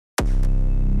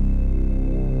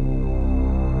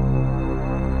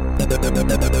Very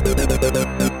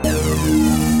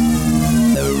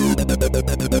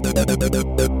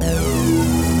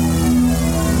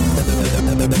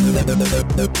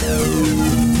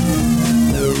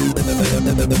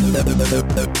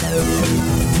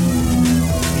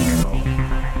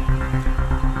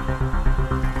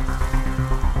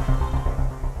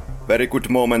good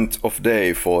moment of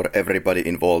day for everybody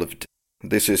involved.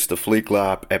 This is the Flick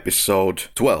Lab episode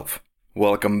 12.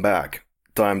 Welcome back.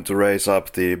 Time to raise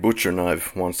up the butcher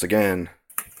knife once again.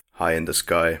 High in the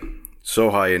sky. So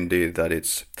high indeed that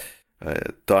it's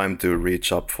time to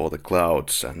reach up for the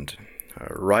clouds and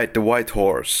ride the white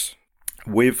horse.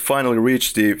 We've finally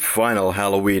reached the final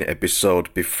Halloween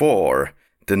episode before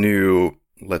the new,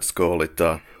 let's call it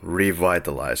the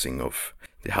revitalizing of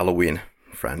the Halloween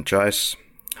franchise.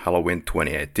 Halloween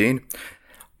 2018,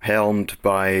 helmed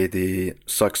by the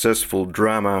successful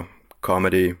drama,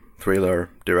 comedy, thriller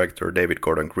director David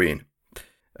Gordon Green.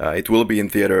 It will be in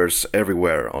theaters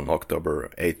everywhere on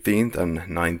October 18th and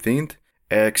 19th,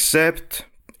 except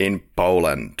in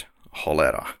Poland,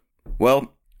 cholera.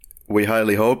 Well, we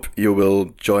highly hope you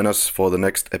will join us for the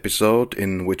next episode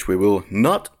in which we will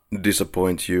not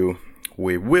disappoint you.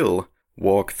 We will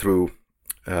walk through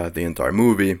the entire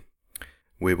movie.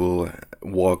 We will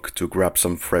walk to grab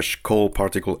some fresh coal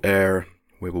particle air.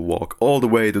 We will walk all the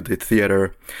way to the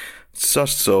theater,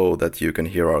 just so that you can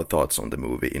hear our thoughts on the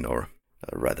movie in our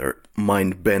rather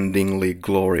mind-bendingly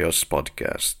glorious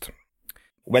podcast.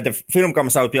 When the film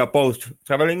comes out, we are both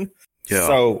traveling. Yeah.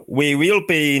 So we will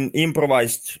be in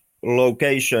improvised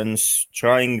locations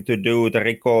trying to do the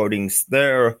recordings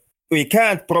there. We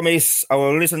can't promise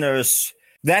our listeners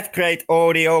that great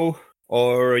audio,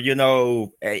 or,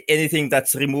 anything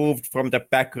that's removed from the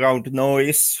background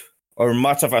noise, or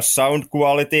much of a sound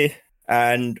quality.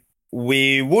 And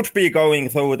we would be going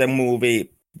through the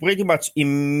movie pretty much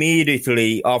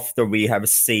immediately after we have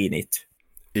seen it.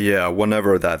 Yeah,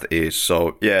 whenever that is.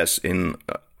 So, yes, in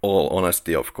all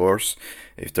honesty, of course,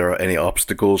 if there are any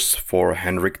obstacles for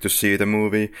Henrik to see the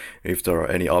movie, if there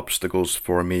are any obstacles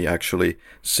for me actually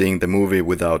seeing the movie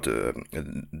without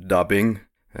dubbing,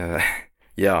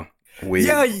 yeah.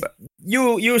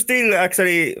 You still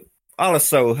actually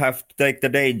also have to take the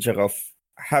danger of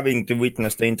having to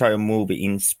witness the entire movie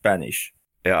in Spanish.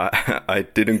 Yeah, I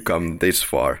didn't come this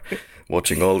far,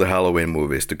 watching all the Halloween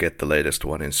movies to get the latest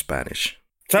one in Spanish.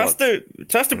 Just to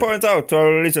point out to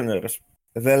our listeners,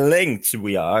 the lengths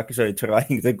we are actually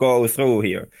trying to go through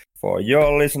here for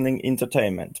your listening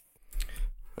entertainment.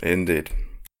 Indeed.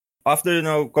 After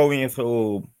going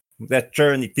through that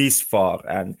journey this far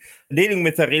and dealing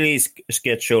with the release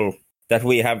schedule that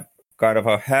we have kind of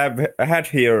have had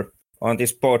here on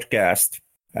this podcast.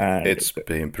 And it's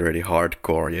been pretty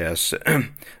hardcore, yes.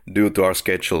 Due to our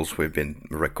schedules, we've been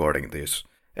recording these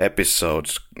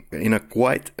episodes in a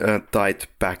quite tight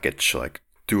package. Like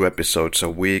 2 episodes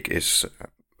a week is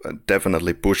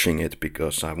definitely pushing it,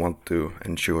 because I want to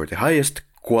ensure the highest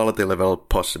quality level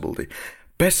possible, the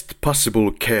best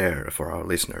possible care for our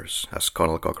listeners, as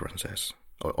Conal Cochran says,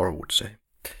 or would say.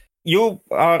 You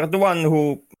are the one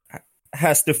who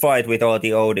has to fight with all the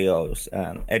audios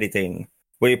and editing.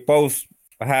 We both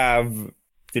have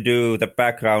to do the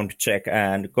background check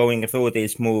and going through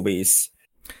these movies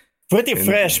pretty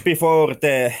fresh before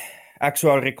the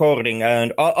actual recording.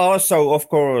 And also, of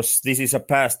course, this is a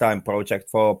pastime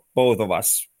project for both of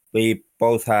us. We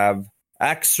both have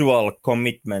actual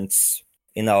commitments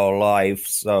in our life,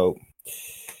 so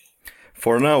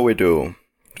for now we do.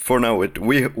 For now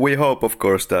we hope, of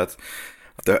course, that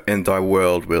the entire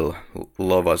world will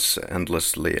love us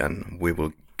endlessly, and we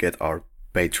will get our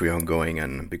Patreon going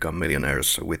and become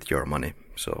millionaires with your money.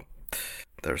 So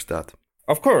there's that.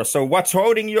 Of course. So what's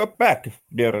holding you back,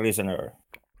 dear listener?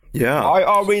 Yeah.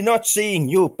 Are we not seeing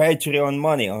you Patreon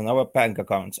money on our bank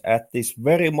accounts at this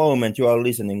very moment you are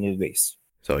listening to this?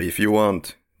 So if you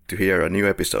want to hear a new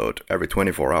episode every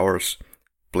 24 hours,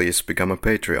 please become a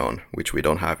Patreon, which we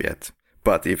don't have yet.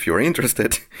 But if you're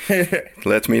interested,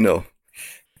 let me know.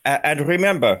 And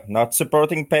remember, not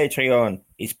supporting Patreon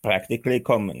is practically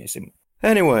communism.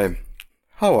 Anyway,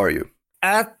 how are you?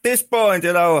 At this point,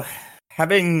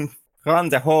 having run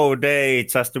the whole day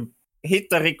just to hit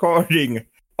the recording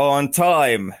on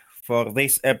time for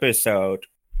this episode,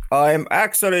 I'm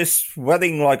actually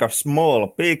sweating like a small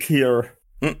pig here.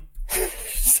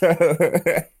 So,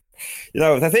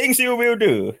 the things you will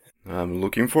do. I'm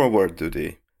looking forward to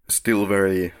the still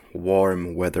very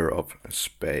warm weather of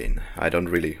Spain. I don't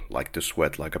really like to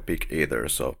sweat like a pig either,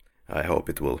 so I hope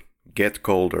it will get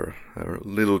colder, a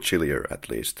little chillier at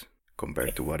least,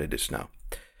 compared to what it is now.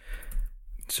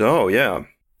 So, yeah.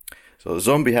 So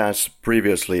Zombie has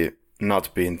previously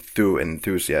not been too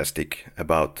enthusiastic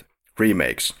about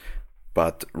remakes.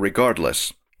 But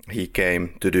regardless, he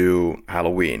came to do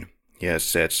Halloween. He has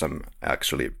said some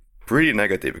actually pretty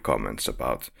negative comments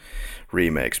about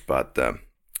remakes, but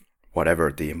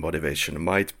whatever the motivation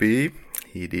might be,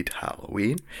 he did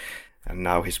Halloween. And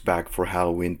now he's back for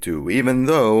Halloween 2, even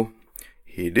though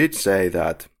he did say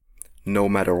that no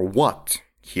matter what,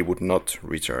 he would not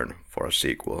return for a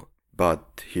sequel.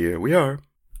 But here we are.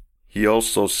 He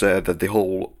also said that the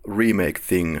whole remake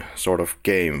thing sort of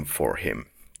came for him,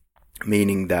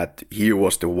 meaning that he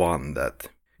was the one that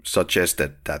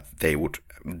suggested that they would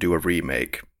do a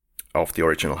remake of the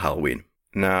original Halloween.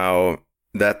 Now,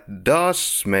 that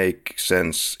does make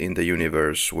sense in the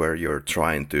universe where you're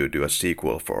trying to do a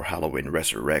sequel for Halloween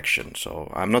Resurrection,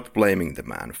 so I'm not blaming the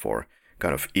man for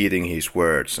kind of eating his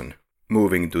words and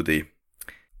moving to the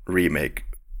remake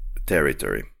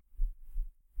territory.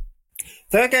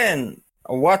 Then again,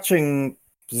 watching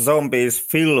zombies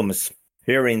films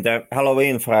here in the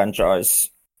Halloween franchise,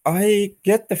 I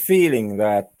get the feeling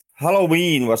that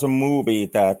Halloween was a movie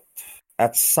that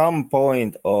at some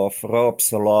point of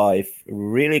Rob's life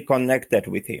really connected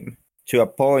with him to a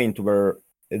point where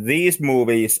these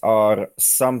movies are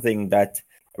something that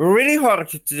really hard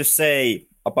to say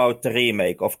about the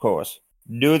remake, of course,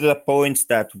 due to the points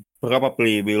that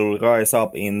probably will rise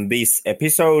up in this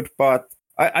episode, but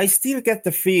I still get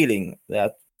the feeling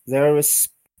that there's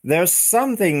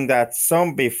something that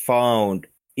Zombie found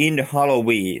in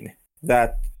Halloween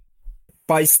that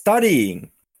by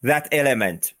studying that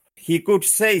element, he could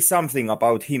say something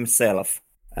about himself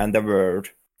and the world.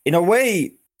 In a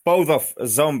way, both of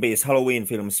Zombies' Halloween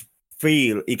films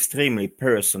feel extremely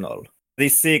personal.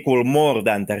 This sequel more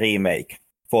than the remake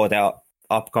for the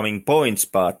upcoming points,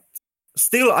 but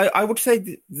still, I would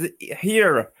say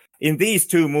here in these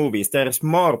two movies, there is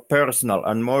more personal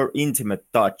and more intimate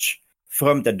touch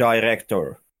from the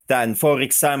director than, for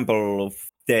example,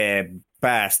 the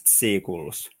past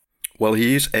sequels. Well,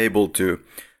 he is able to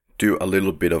do a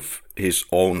little bit of his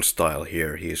own style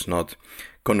here. He is not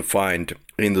confined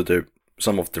into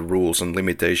some of the rules and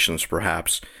limitations,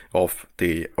 perhaps, of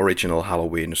the original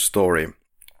Halloween story,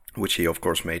 which he, of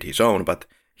course, made his own. But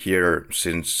here,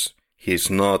 since he's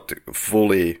not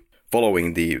fully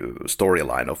following the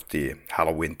storyline of the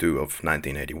Halloween 2 of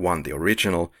 1981, the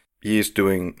original, he is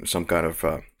doing some kind of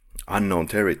unknown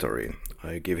territory.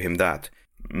 I give him that.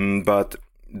 But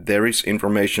there is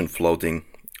information floating.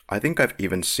 I think I've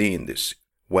even seen this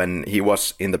when he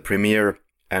was in the premiere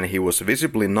and he was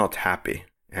visibly not happy,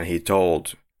 and he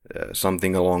told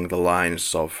something along the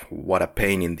lines of what a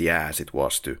pain in the ass it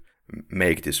was to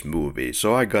make this movie.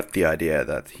 So I got the idea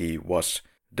that he was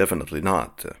definitely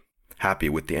not happy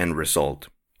with the end result.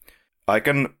 I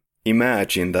can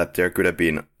imagine that there could have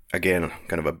been, again,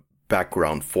 kind of a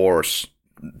background force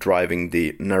driving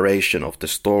the narration of the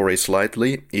story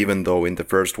slightly, even though in the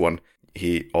first one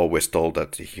he always told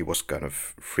that he was kind of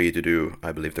free to do,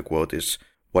 I believe the quote is,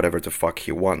 whatever the fuck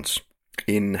he wants.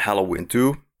 In Halloween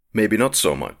 2, maybe not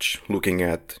so much, looking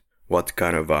at what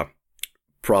kind of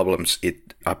problems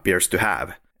it appears to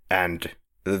have. And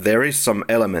there is some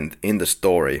element in the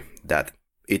story that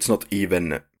it's not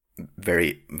even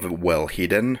very well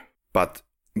hidden, but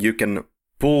you can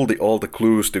pull all the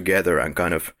clues together and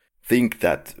kind of think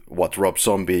that what Rob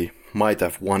Zombie might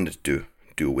have wanted to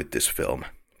do with this film,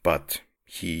 but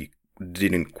he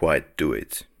didn't quite do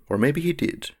it. Or maybe he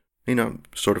did, in a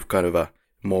sort of kind of a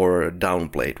more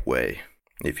downplayed way,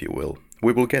 if you will.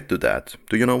 We will get to that.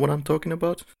 Do you know what I'm talking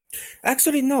about?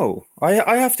 Actually, no.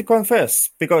 I have to confess,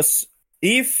 because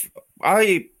if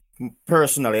I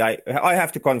personally, I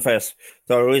have to confess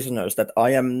to our listeners that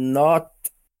I am not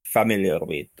familiar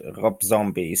with Rob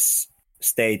Zombie's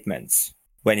statements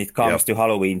when it comes to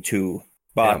Halloween 2.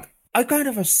 But I kind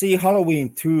of see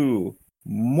Halloween 2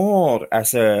 more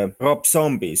as a Rob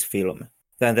Zombie's film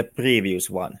than the previous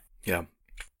one. Yeah.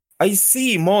 I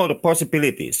see more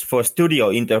possibilities for studio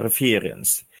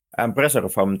interference and pressure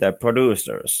from the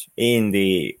producers in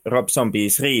the Rob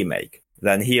Zombie's remake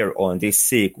than here on this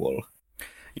sequel.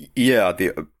 Yeah,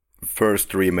 the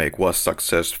first remake was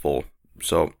successful,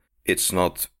 so it's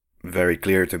not very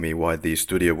clear to me why the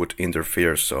studio would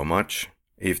interfere so much,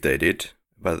 if they did,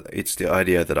 but it's the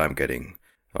idea that I'm getting.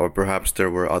 Or perhaps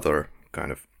there were other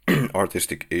kind of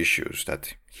artistic issues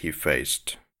that he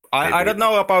faced. I don't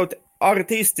know about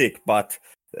artistic, but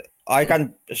I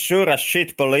can sure as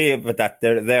shit believe that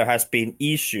there has been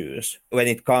issues when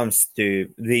it comes to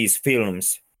these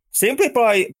films. Simply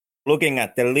by looking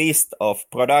at the list of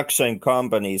production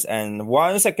companies and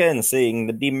once again seeing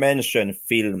the Dimension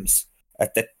Films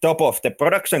at the top of the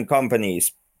production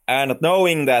companies And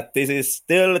knowing that this is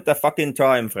still the fucking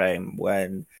time frame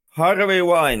when Harvey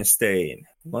Weinstein,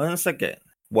 once again,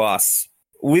 was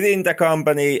within the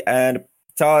company and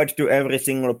tied to every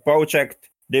single project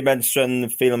Dimension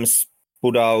Films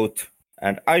put out.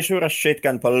 And I sure as shit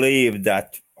can believe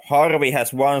that Harvey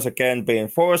has once again been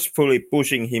forcefully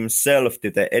pushing himself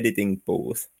to the editing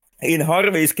booth. In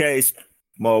Harvey's case,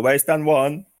 more ways than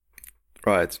one.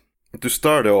 Right. To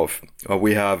start off,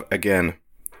 we have again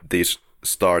these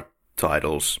start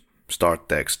titles, start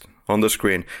text on the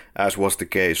screen, as was the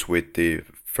case with the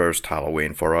first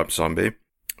Halloween for Rob Zombie,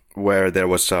 where there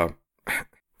was a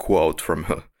quote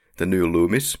from the new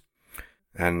Loomis.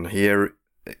 And here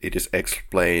it is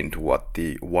explained what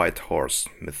the White Horse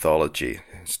mythology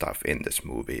stuff in this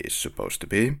movie is supposed to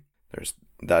be.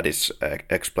 That is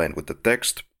explained with the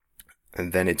text.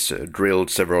 And then it's drilled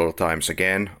several times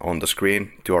again on the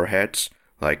screen to our heads.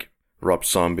 Like, Rob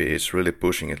Zombie is really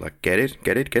pushing it, like, get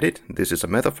it? This is a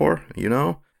metaphor, you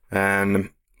know? And,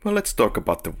 well, let's talk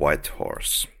about the White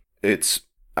Horse. It's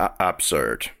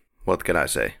absurd. What can I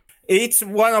say? It's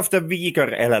one of the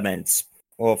weaker elements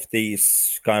of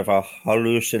these kind of a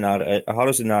hallucinatory.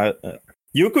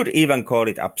 You could even call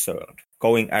it absurd,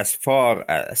 going as far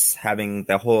as having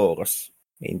the horse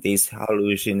in these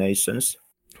hallucinations.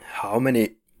 How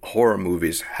many horror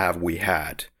movies have we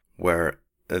had where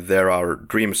there are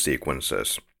dream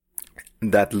sequences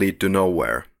that lead to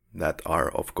nowhere, that are,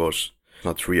 of course,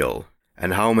 not real?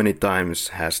 And how many times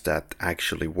has that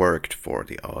actually worked for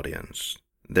the audience?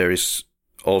 There is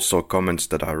also comments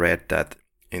that I read that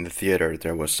in the theater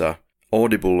there was a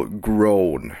audible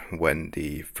groan when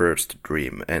the first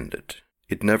dream ended.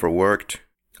 It never worked.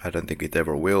 I don't think it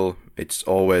ever will. It's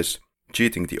always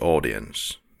cheating the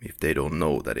audience if they don't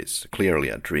know that it's clearly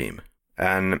a dream.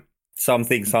 And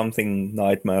something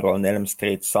Nightmare on Elm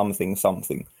Street something.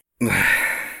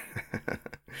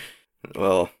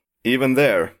 Well, even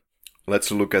there,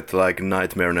 let's look at like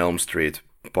Nightmare on Elm Street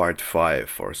Part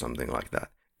 5 or something like that.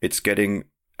 It's getting,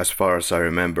 as far as I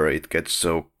remember, it gets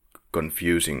so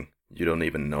confusing. You don't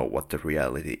even know what the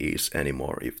reality is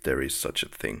anymore, if there is such a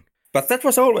thing. But that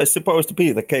was always supposed to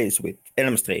be the case with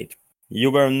Elm Street. You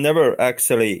were never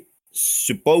actually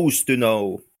supposed to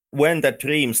know when the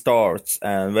dream starts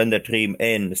and when the dream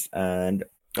ends. And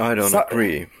I don't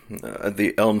agree.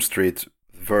 The Elm Street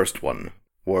first one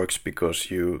works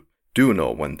because you do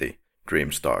know when the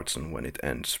dream starts and when it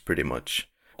ends, pretty much.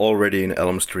 Already in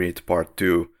Elm Street Part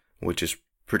 2, which is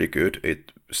pretty good,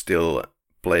 it still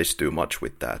plays too much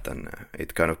with that, and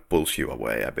it kind of pulls you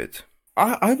away a bit.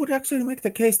 I would actually make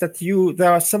the case that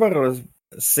there are several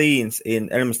scenes in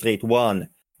Elm Street 1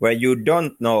 where you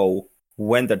don't know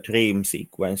when the dream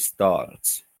sequence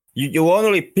starts. You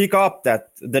only pick up that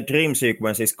the dream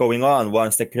sequence is going on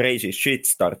once the crazy shit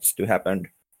starts to happen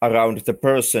around the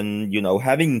person,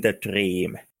 having the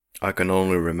dream. I can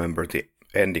only remember the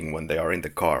ending when they are in the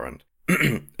car, and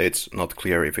it's not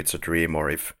clear if it's a dream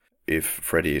or if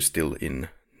Freddy is still in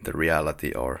the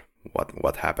reality or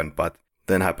what happened. But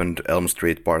then happened Elm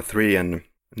Street Part 3, and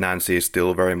Nancy is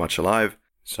still very much alive.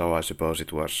 So I suppose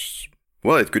it was...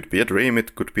 Well, it could be a dream,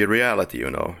 it could be a reality,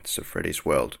 It's a Freddy's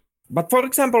world. But for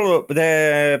example,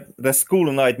 the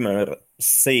school nightmare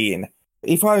scene,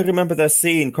 if I remember the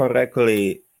scene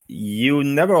correctly, you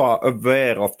never are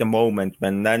aware of the moment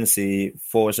when Nancy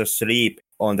falls asleep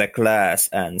on the class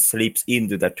and slips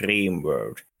into the dream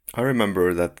world. I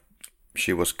remember that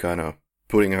she was kind of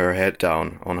putting her head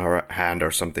down on her hand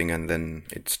or something, and then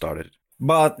it started.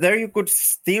 But there you could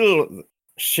still...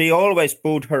 She always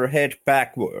put her head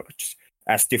backwards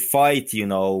as to fight,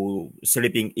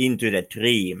 slipping into the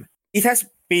dream. It has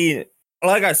been,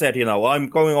 like I said, I'm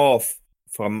going off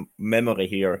from memory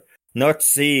here, not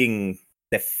seeing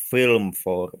the film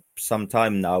for some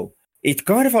time now. It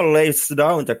kind of lays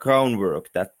down the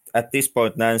groundwork that at this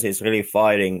point Nancy is really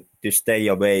fighting to stay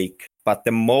awake. But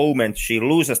the moment she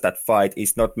loses that fight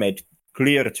is not made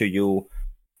clear to you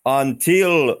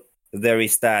until there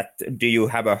is that "do you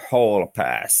have a hall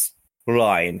pass"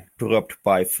 line dropped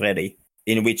by Freddy.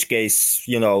 In which case,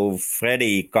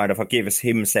 Freddy kind of gives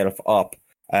himself up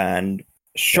and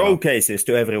showcases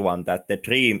to everyone that the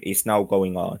dream is now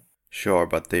going on. Sure,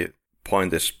 but the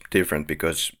point is different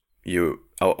because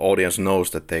our audience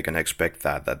knows that they can expect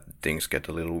that things get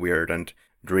a little weird and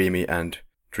dreamy, and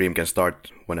dream can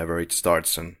start whenever it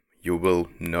starts, and you will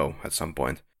know at some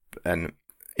point. And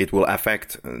it will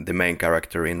affect the main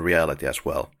character in reality as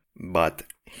well. But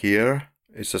here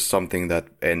it's just something that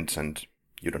ends and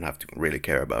you don't have to really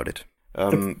care about it.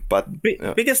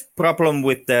 Biggest problem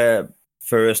with the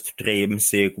first dream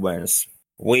sequence,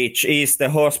 which is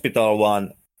the hospital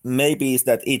one, maybe is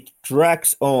that it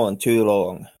drags on too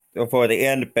long. for the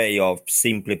end payoff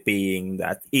simply being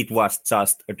that it was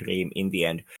just a dream in the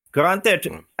end. Granted,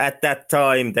 at that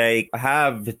time, they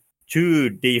have two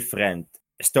different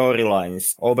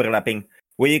storylines overlapping.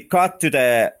 We got to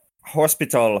the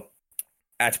hospital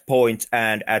at points,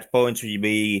 and at points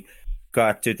we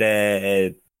got to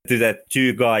the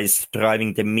two guys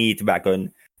driving the meat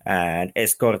wagon and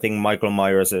escorting Michael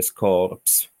Myers'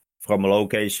 corpse from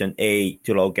location A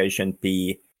to location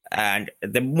B. And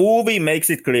the movie makes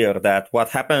it clear that what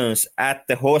happens at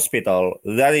the hospital,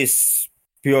 that is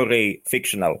purely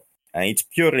fictional. And it's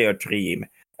purely a dream,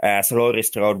 as Laurie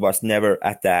Strode was never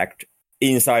attacked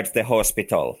inside the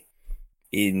hospital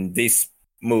in this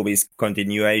movie's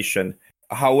continuation.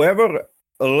 However,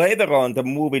 later on, the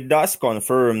movie does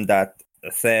confirm that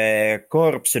the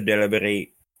corpse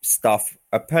delivery stuff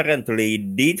apparently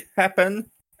did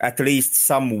happen, at least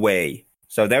some way.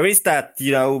 So there is that,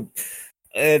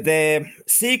 the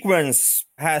sequence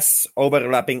has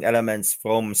overlapping elements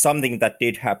from something that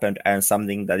did happen and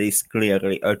something that is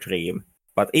clearly a dream.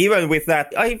 But even with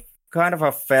that, I kind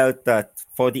of felt that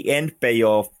for the end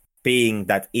payoff being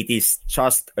that it is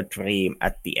just a dream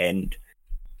at the end,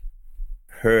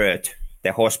 hurt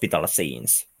the hospital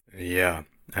scenes. Yeah,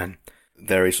 and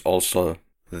there is also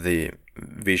the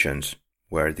visions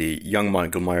where the young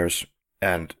Michael Myers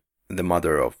and the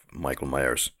mother of Michael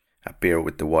Myers appear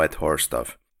with the white horse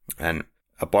stuff. And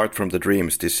apart from the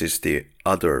dreams, this is the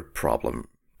other problem,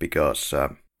 because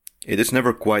it is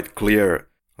never quite clear,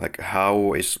 like,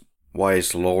 why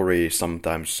is Laurie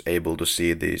sometimes able to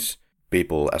see these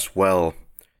people as well,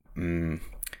 and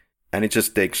it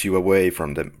just takes you away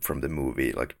from the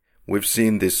movie. Like, we've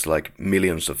seen this like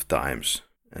millions of times,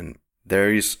 and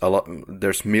there's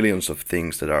millions of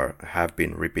things that have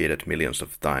been repeated millions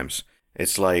of times.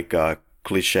 It's like a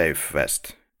cliche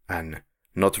fest, and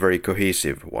not very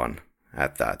cohesive one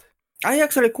at that. I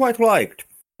actually quite liked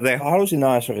the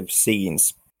hallucinatory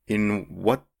scenes. In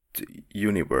what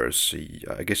universe?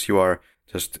 I guess you are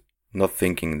just not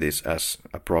thinking this as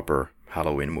a proper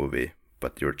Halloween movie,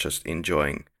 but you're just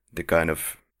enjoying the kind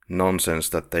of nonsense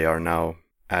that they are now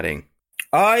adding.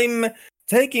 I'm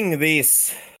taking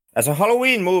this as a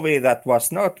Halloween movie that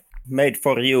was not made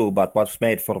for you, but was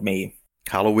made for me.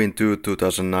 Halloween 2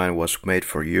 2009 was made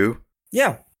for you?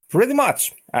 Yeah, pretty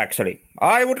much, actually.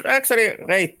 I would actually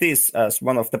rate this as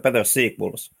one of the better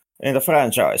sequels in the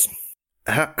franchise.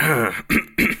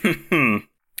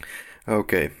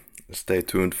 Okay, stay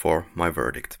tuned for my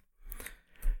verdict.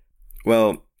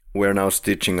 Well, we're now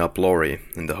stitching up Laurie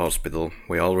in the hospital.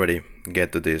 We already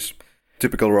get to this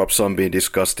typical Rob Zombie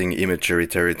disgusting imagery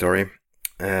territory.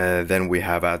 Then we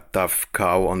have a tough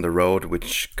cow on the road,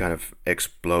 which kind of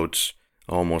explodes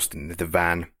almost in the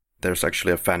van. There's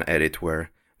actually a fan edit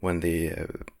where when the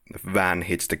van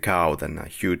hits the cow, then a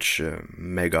huge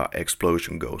mega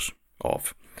explosion goes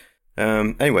off.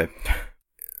 Anyway,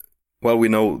 well, we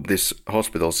know this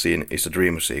hospital scene is a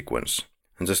dream sequence.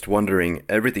 And just wondering,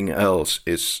 everything else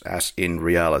is as in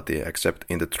reality, except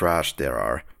in the trash there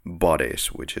are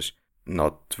bodies, which is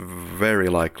not very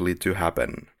likely to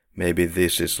happen. Maybe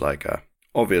this is like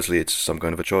obviously it's some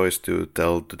kind of a choice to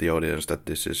tell to the audience that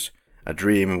this is a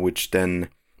dream, which then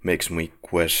makes me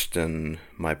question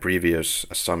my previous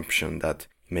assumption that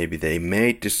maybe they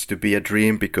made this to be a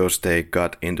dream because they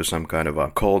got into some kind of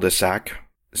a cul-de-sac,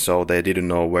 so they didn't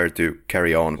know where to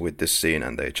carry on with this scene,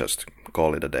 and they just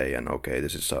call it a day and okay,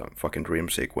 this is a fucking dream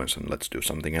sequence and let's do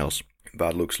something else.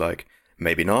 But looks like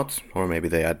maybe not, or maybe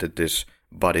they added this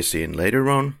body scene later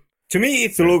on. To me,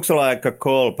 it looks like a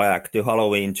callback to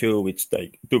Halloween 2, which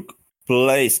they took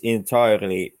place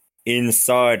entirely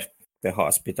inside the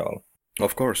hospital.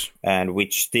 Of course. And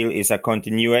which still is a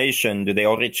continuation to the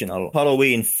original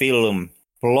Halloween film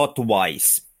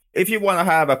plot-wise. If you want to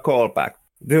have a callback,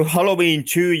 the Halloween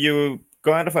 2, you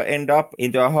kind of end up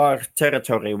into a hard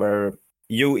territory where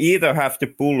you either have to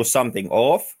pull something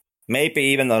off, maybe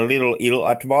even a little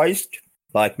ill-advised,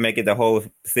 like making the whole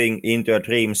thing into a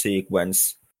dream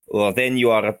sequence, or then you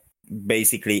are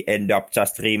basically end up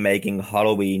just remaking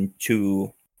Halloween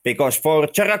 2. Because for a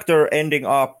character ending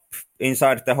up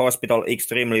inside the hospital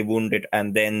extremely wounded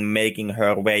and then making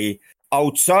her way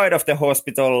outside of the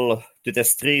hospital to the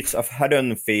streets of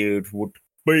Haddonfield would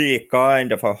be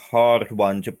kind of a hard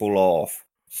one to pull off.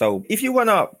 So if you want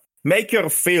to make your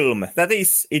film that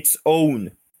is its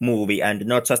own movie and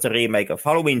not just a remake of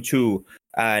Halloween 2,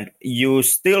 and you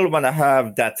still want to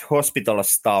have that hospital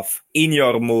stuff in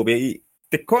your movie,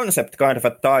 the concept kind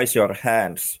of ties your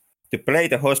hands to play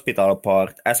the hospital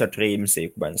part as a dream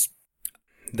sequence.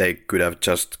 They could have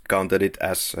just counted it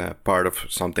as part of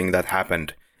something that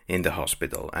happened in the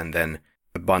hospital and then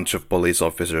a bunch of police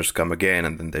officers come again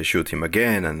and then they shoot him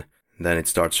again and then it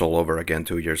starts all over again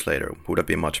 2 years later. Would have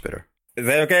been much better.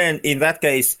 Then again, in that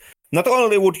case, not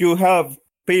only would you have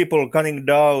people gunning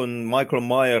down Michael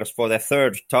Myers for the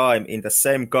third time in the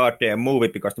same goddamn movie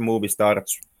because the movie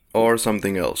starts. Or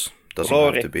something else. Doesn't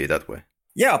have to be that way.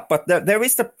 Yeah, but there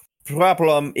is the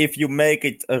problem if you make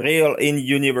it a real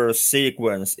in-universe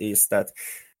sequence is that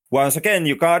once again,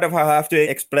 you kind of have to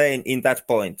explain in that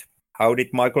point, how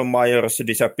did Michael Myers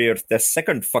disappear the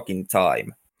second fucking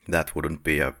time? That wouldn't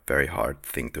be a very hard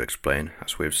thing to explain,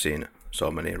 as we've seen so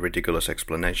many ridiculous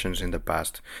explanations in the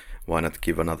past. Why not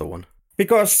give another one?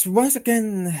 Because once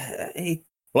again,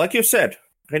 like you said,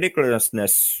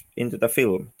 ridiculousness into the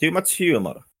film, too much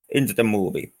humor into the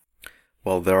movie.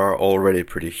 Well, there are already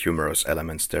pretty humorous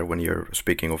elements there when you're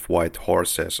speaking of white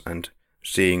horses and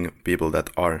seeing people that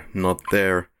are not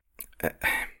there.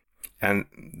 And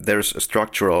there's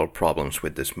structural problems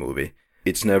with this movie.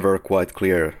 It's never quite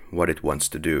clear what it wants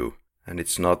to do, and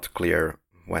it's not clear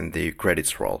when the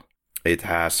credits roll. It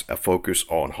has a focus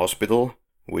on hospital,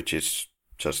 which is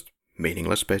just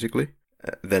meaningless, basically.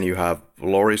 Then you have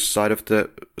Laurie's side of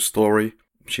the story.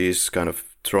 She's kind of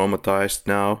traumatized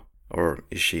now, or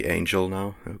is she Angel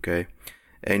now? Okay.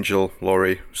 Angel,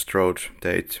 Laurie, Strode,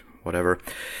 Tate, whatever,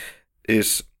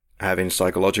 is having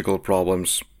psychological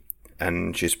problems,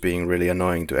 and she's being really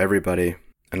annoying to everybody,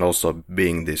 and also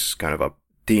being this kind of a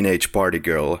teenage party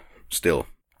girl still,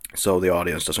 so the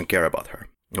audience doesn't care about her.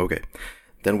 Okay.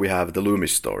 Then we have the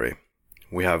Loomis story.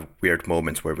 We have weird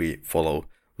moments where we follow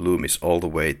Loomis all the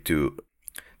way to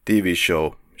TV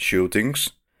show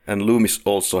shootings, and Loomis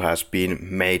also has been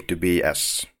made to be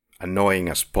as annoying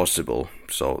as possible,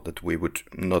 so that we would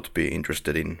not be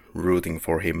interested in rooting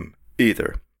for him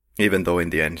either, even though in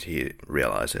the end he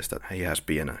realizes that he has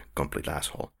been a complete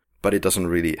asshole. But it doesn't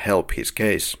really help his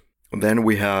case. Then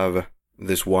we have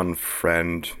this one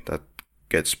friend that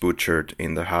gets butchered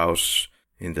in the house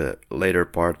in the later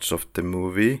parts of the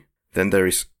movie. Then there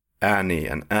is Annie,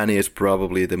 and Annie is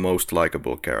probably the most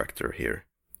likable character here.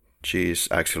 She's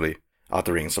actually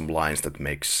uttering some lines that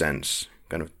make sense,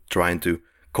 kind of trying to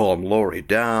calm Laurie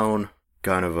down,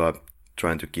 kind of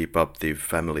trying to keep up the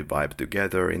family vibe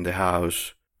together in the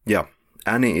house. Yeah,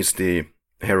 Annie is the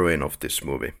heroine of this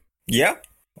movie. Yeah,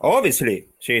 obviously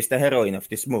she is the heroine of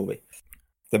this movie.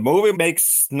 The movie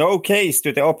makes no case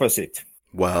to the opposite.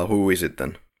 Well, who is it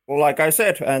then? Like I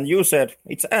said, and you said,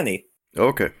 it's Annie.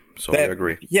 Okay, so I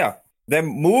agree. Yeah, the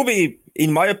movie,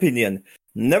 in my opinion,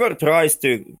 never tries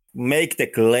to make the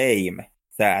claim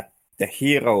that the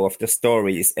hero of the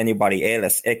story is anybody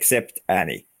else except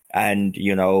Annie. And,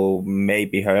 you know,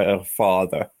 maybe her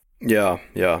father. Yeah,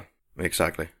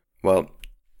 exactly. Well,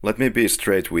 let me be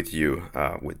straight with you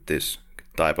with this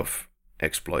type of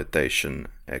exploitation,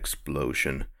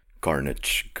 explosion,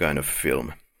 carnage kind of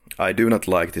film. I do not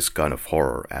like this kind of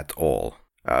horror at all.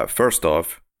 First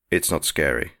off, it's not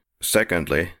scary.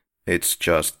 Secondly, it's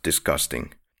just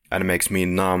disgusting and makes me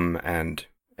numb and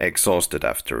exhausted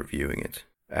after viewing it.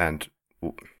 And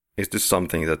is this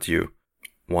something that you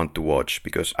want to watch?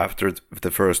 Because after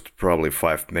the first probably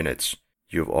 5 minutes,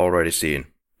 you've already seen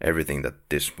everything that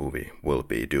this movie will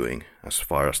be doing as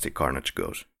far as the carnage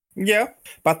goes. Yeah,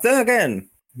 but then again,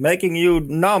 making you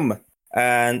numb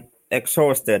and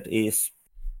exhausted is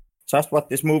just what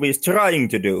this movie is trying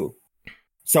to do.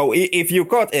 So if you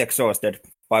got exhausted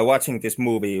by watching this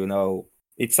movie, you know,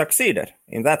 it succeeded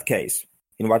in that case,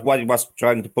 in what it was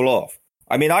trying to pull off.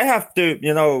 I mean, I have to,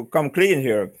 you know, come clean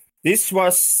here. This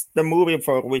was the movie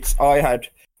for which I had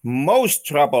most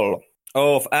trouble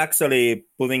of actually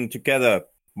putting together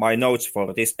my notes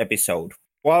for this episode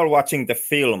while watching the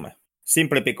film,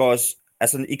 simply because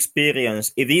as an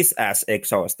experience, it is as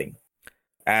exhausting.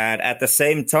 And at the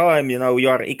same time, you know, you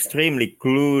are extremely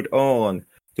glued on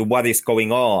to what is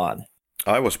going on.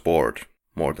 I was bored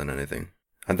more than anything.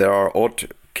 And there are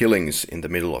odd killings in the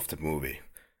middle of the movie.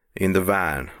 In the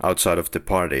van, outside of the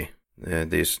party,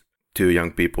 these two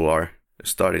young people are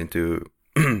starting to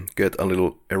get a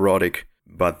little erotic,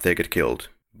 but they get killed.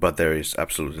 But there is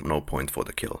absolutely no point for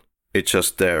the kill. It's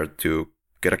just there to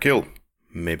get a kill.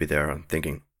 Maybe they're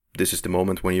thinking, this is the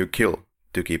moment when you kill,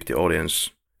 to keep the audience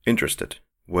interested.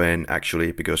 When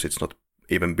actually, because it's not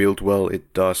even built well,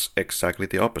 it does exactly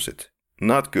the opposite.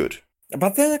 Not good.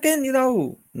 But then again, you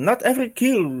know, not every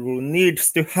kill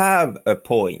needs to have a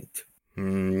point.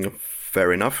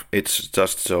 Fair enough. It's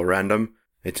just so random.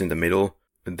 It's in the middle.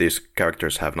 These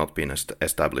characters have not been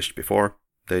established before.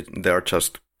 They are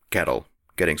just cattle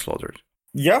getting slaughtered.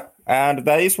 Yeah, and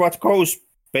that is what goes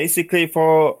basically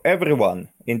for everyone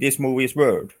in this movie's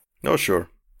world. Oh, sure.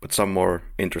 But some more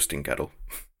interesting cattle.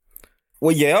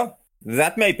 Well, yeah,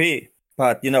 That may be,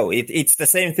 but it's the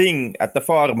same thing at the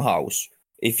farmhouse.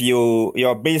 If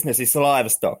your business is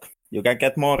livestock, you can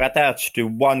get more attached to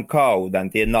one cow than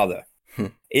the another.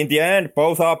 In the end,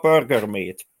 both are burger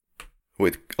meat.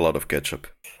 With a lot of ketchup.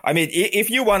 I mean, if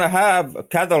you want to have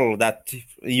cattle that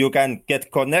you can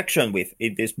get connection with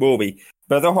in this movie,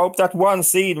 better hope that one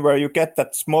scene where you get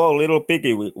that small little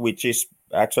piggy, which is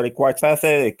actually quite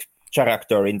pathetic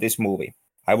character in this movie.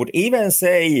 I would even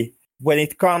say when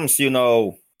it comes,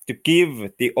 to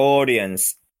give the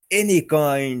audience any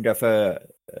kind of a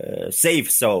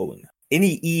safe zone,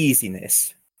 any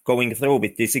easiness going through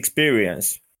with this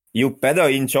experience, you better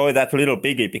enjoy that little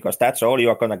piggy because that's all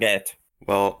you're gonna get.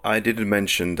 Well, I didn't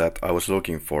mention that I was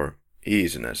looking for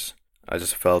easiness. I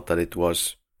just felt that it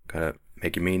was kind of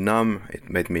making me numb, it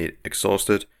made me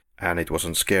exhausted, and it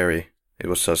wasn't scary. It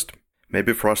was just,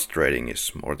 maybe frustrating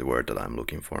is more the word that I'm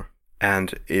looking for.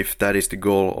 And if that is the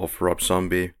goal of Rob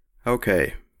Zombie,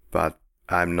 okay, but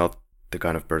I'm not the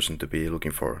kind of person to be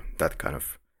looking for that kind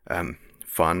of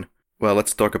fun. Well,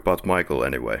 let's talk about Michael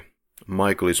anyway.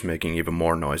 Michael is making even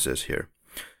more noises here.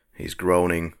 He's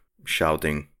groaning,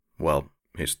 shouting, well,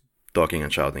 he's talking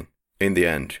and shouting. In the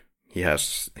end, he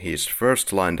has his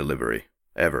first line delivery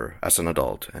ever, as an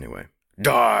adult anyway.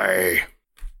 Die!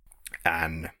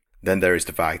 And then there is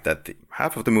the fact that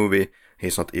half of the movie,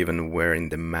 he's not even wearing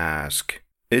the mask.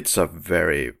 It's a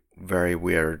very, very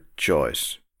weird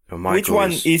choice. Which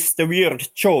one is the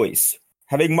weird choice?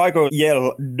 Having Michael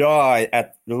yell die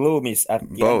at Loomis at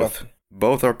the end of...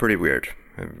 Both are pretty weird.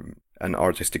 An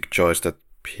artistic choice that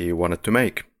he wanted to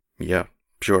make. Yeah,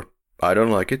 sure. I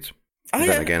don't like it. I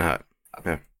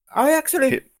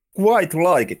actually quite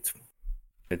like it.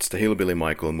 It's the Hillbilly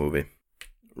Michael movie.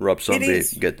 Rob Zombie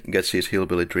gets his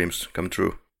hillbilly dreams come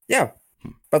true. Yeah,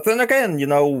 but then again,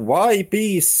 why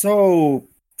be so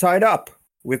tied up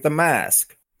with the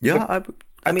mask? Yeah,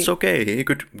 it's okay. He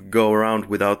could go around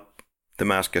without the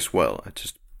mask as well.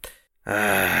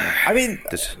 In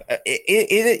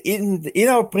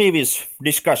our previous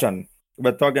discussion,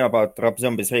 we're talking about Rob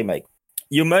Zombie's remake.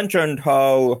 You mentioned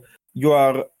how you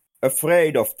are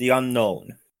afraid of the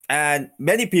unknown. And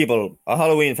many people,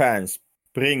 Halloween fans,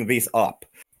 bring this up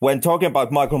when talking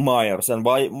about Michael Myers and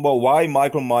why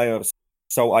Michael Myers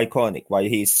so iconic, why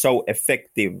he's so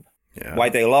effective, why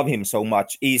they love him so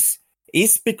much is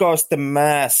because the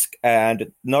mask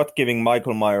and not giving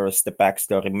Michael Myers the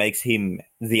backstory makes him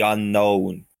the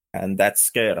unknown, and that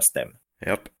scares them.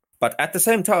 Yep. But at the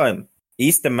same time,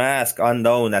 is the mask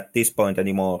unknown at this point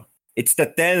anymore? It's the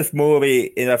 10th movie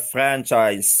in a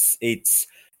franchise. It's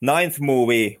 9th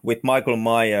movie with Michael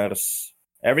Myers.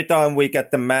 Every time we get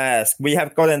the mask, we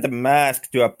have gotten the mask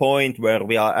to a point where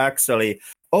we are actually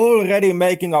already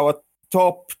making our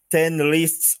top 10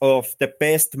 lists of the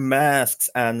best masks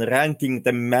and ranking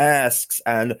the masks,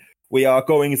 and we are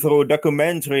going through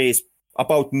documentaries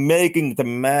about making the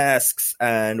masks,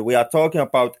 and we are talking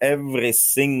about every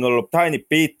single tiny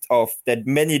bit of the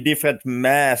many different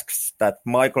masks that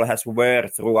Michael has worn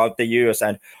throughout the years,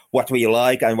 and what we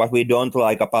like and what we don't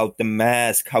like about the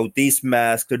mask, how this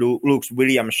mask looks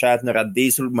William Shatner and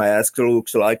this mask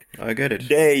looks like I get it.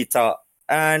 Data,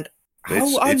 and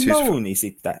how unknown is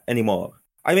it anymore?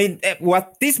 I mean,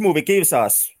 what this movie gives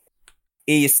us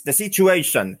is the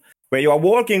situation where you are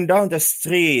walking down the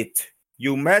street,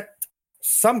 you met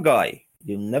some guy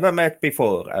you never met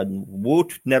before and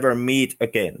would never meet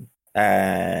again.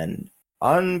 And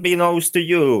unbeknownst to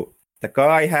you, the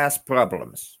guy has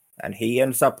problems and he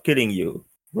ends up killing you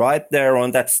right there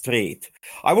on that street.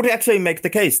 I would actually make the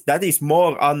case that is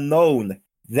more unknown,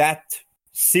 that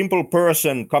simple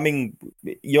person coming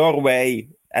your way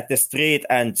at the street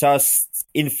and just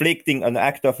inflicting an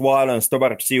act of violence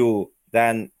towards you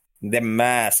than the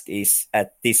mask is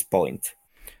at this point.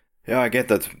 Yeah, I get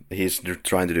that he's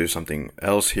trying to do something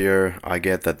else here. I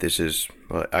get that this is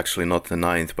actually not the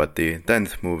 9th, but the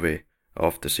 10th movie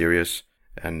of the series.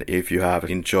 And if you have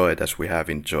enjoyed, as we have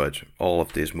enjoyed, all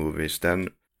of these movies, then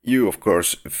you, of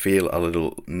course, feel a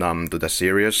little numb to the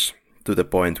series, to the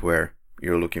point where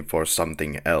you're looking for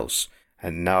something else.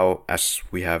 And now, as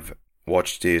we have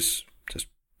watched these just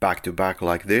back to back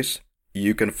like this,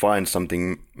 you can find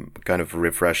something kind of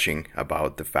refreshing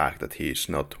about the fact that he's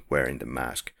not wearing the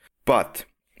mask. But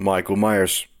Michael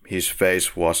Myers, his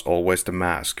face was always the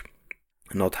mask.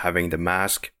 Not having the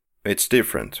mask, it's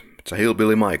different. It's a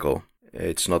hillbilly Michael.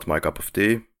 It's not my cup of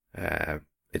tea.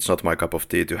 It's not my cup of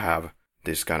tea to have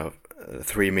this kind of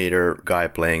 3-meter guy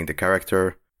playing the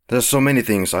character. There's so many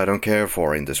things I don't care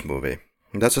for in this movie.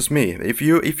 That's just me. If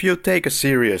you take a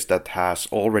series that has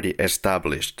already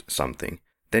established something,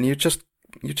 then you just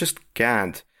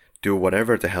can't do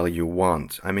whatever the hell you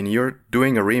want. I mean, you're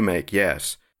doing a remake,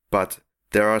 yes, but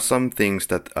there are some things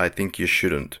that I think you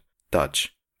shouldn't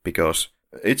touch, because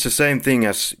it's the same thing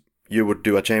as you would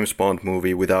do a James Bond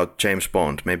movie without James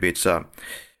Bond. Maybe it's a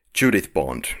Judith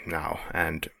Bond now,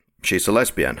 and she's a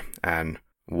lesbian and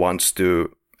wants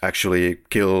to actually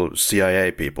kill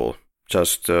CIA people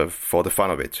just for the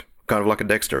fun of it. Kind of like a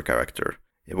Dexter character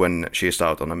when she's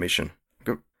out on a mission.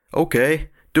 Okay,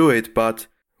 do it, but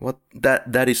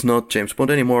that is not James Bond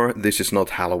anymore. This is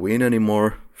not Halloween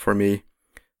anymore for me.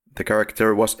 The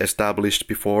character was established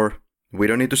before. We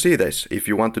don't need to see this. If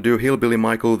you want to do Hillbilly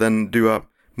Michael, then do a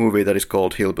movie that is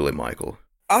called Hillbilly Michael.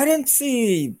 I don't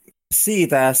see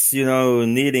it as,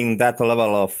 needing that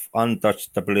level of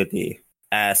untouchability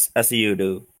as you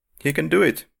do. He can do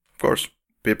it, of course.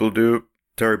 People do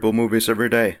terrible movies every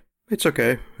day. It's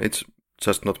okay. It's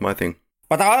just not my thing.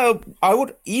 But I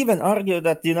would even argue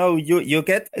that, you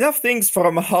get enough things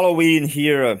from Halloween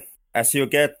here as you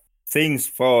get things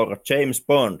for James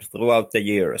Bond throughout the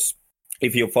years,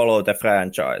 if you follow the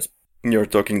franchise. You're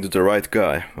talking to the right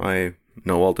guy. I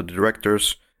know all the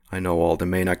directors. I know all the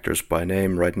main actors by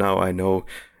name right now. I know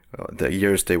the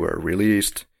years they were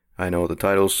released. I know the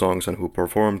title songs and who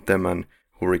performed them and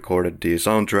who recorded the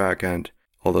soundtrack and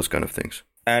all those kind of things.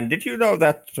 And did you know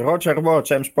that Roger Moore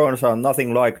James Bonds are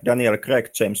nothing like Daniel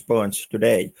Craig James Bonds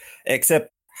today,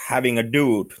 except having a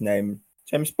dude named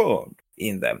James Bond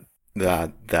in them?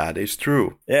 That is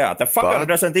true. Yeah, the fucker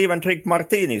doesn't even drink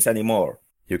martinis anymore.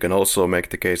 You can also make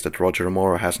the case that Roger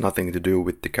Moore has nothing to do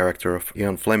with the character of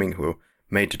Ian Fleming, who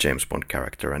made the James Bond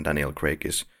character, and Daniel Craig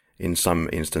is in some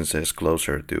instances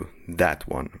closer to that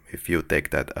one, if you take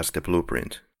that as the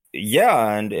blueprint.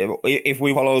 Yeah, and if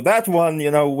we follow that one,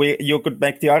 you could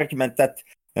make the argument that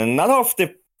none of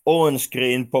the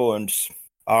on-screen Bonds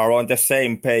are on the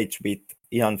same page with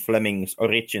Ian Fleming's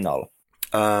original.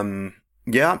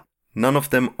 Yeah, none of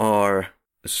them are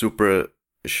super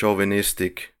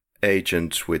chauvinistic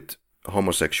agents with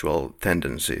homosexual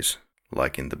tendencies,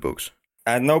 like in the books.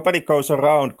 And nobody goes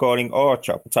around calling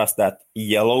Oddjob just that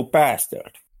yellow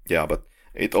bastard. Yeah, but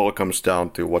it all comes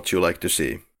down to what you like to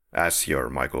see. As your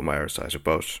Michael Myers, I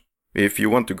suppose. If you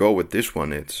want to go with this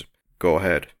one, it's go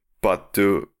ahead. But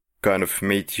to kind of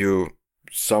meet you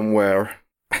somewhere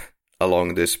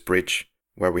along this bridge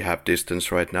where we have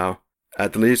distance right now,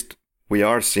 at least we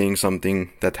are seeing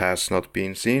something that has not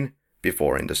been seen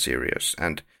before in the series.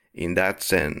 And in that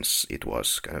sense, it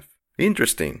was kind of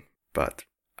interesting, but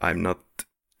I'm not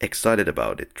excited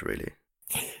about it, really.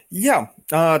 Yeah,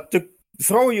 to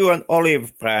throw you an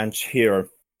olive branch here,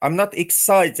 I'm not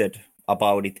excited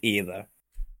about it either.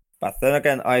 But then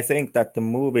again, I think that the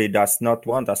movie does not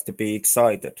want us to be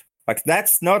excited. Like,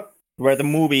 that's not where the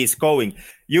movie is going.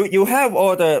 You have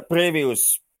all the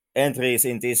previous entries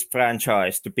in this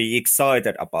franchise to be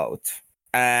excited about.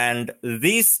 And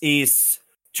this is,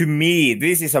 to me,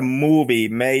 this is a movie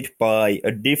made by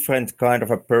a different kind of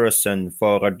a person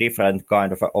for a different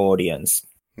kind of an audience.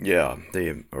 Yeah,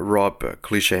 the Rob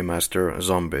Cliché Master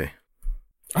zombie.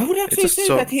 I would actually say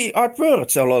that he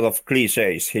adverts a lot of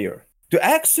cliches here. To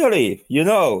actually,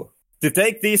 to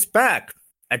take this back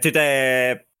to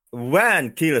the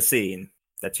van kill scene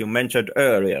that you mentioned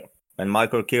earlier, when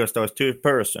Michael kills those two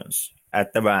persons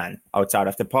at the van outside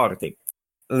of the party.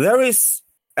 There is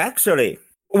actually,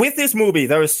 with this movie,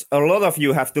 there is a lot of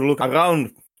you have to look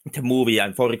around the movie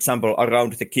and, for example,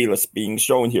 around the kills being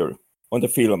shown here on the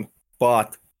film.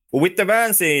 But with the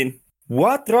van scene,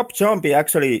 what Rob Zombie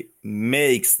actually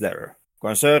makes there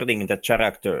concerning the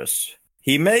characters,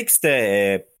 he makes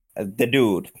the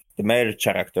dude, the male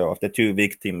character of the two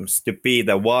victims, to be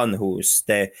the one who's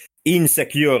the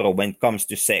insecure when it comes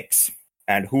to sex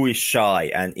and who is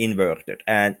shy and inverted.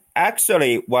 And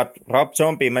actually what Rob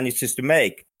Zombie manages to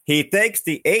make, he takes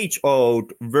the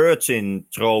age-old virgin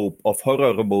trope of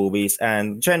horror movies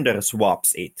and gender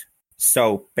swaps it.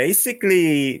 So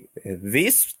basically,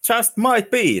 this just might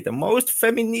be the most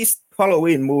feminist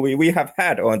Halloween movie we have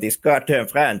had on this goddamn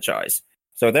franchise.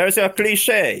 So there's a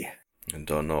cliche. I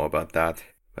don't know about that,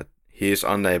 but he is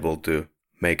unable to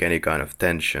make any kind of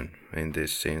tension in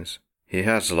these scenes. He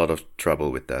has a lot of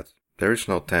trouble with that. There is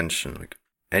no tension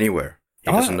anywhere.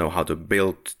 He doesn't know how to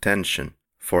build tension.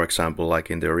 For example, like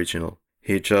in the original.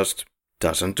 He just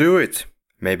doesn't do it.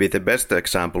 Maybe the best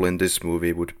example in this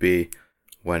movie would be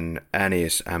when Annie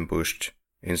is ambushed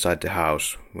inside the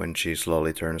house, when she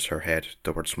slowly turns her head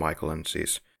towards Michael and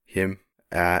sees him.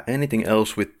 Anything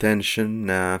else with tension?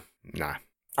 Nah.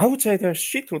 I would say there's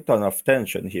shit ton of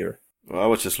tension here. Well, I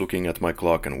was just looking at my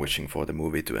clock and wishing for the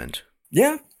movie to end.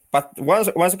 Yeah, but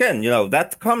once again,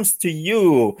 that comes to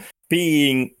you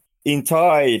being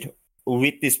entitled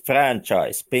with this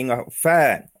franchise, being a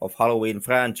fan of Halloween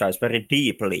franchise very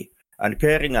deeply and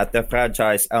caring at the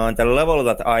franchise on the level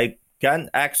that I can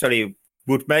actually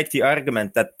would make the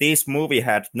argument that this movie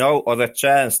had no other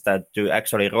chance than to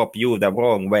actually rub you the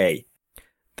wrong way.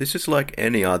 This is like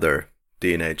any other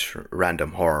teenage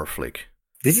random horror flick.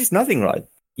 This is nothing like,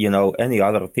 any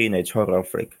other teenage horror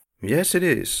flick. Yes, it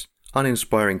is.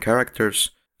 Uninspiring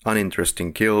characters,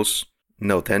 uninteresting kills,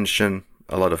 no tension,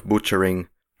 a lot of butchering,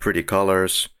 pretty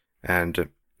colors, and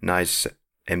nice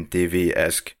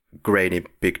MTV-esque grainy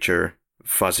picture,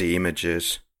 fuzzy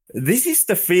images. This is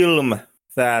the film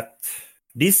that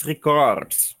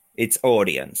disregards its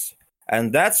audience.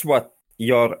 And that's what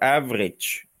your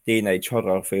average teenage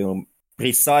horror film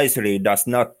precisely does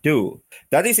not do.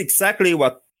 That is exactly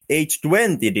what Age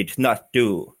 20 did not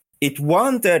do. It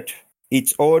wanted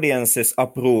its audience's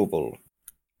approval.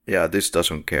 Yeah, this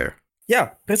doesn't care.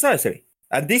 Yeah, precisely.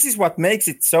 And this is what makes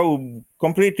it so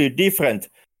completely different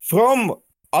from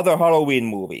other Halloween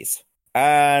movies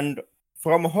and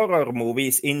from horror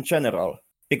movies in general.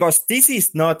 Because this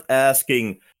is not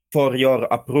asking for your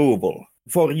approval,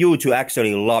 for you to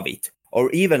actually love it or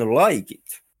even like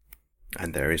it.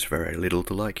 And there is very little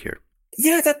to like here.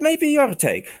 Yeah, that may be your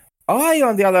take. I,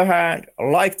 on the other hand,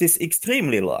 like this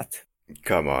extremely a lot.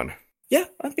 Come on. Yeah,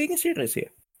 I'm being serious here.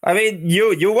 I mean,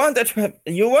 you wanted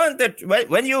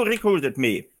when you recruited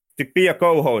me to be a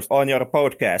co-host on your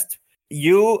podcast,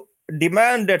 you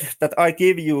demanded that I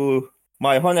give you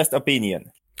my honest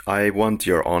opinion. I want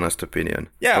your honest opinion.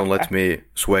 Yeah, don't let me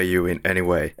sway you in any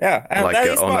way. Yeah, and that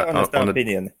is my honest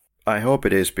opinion. I hope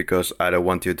it is, because I don't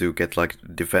want you to get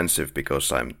defensive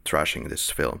because I'm trashing this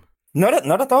film. Not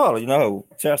at all.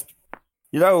 Just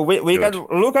we can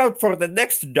look out for the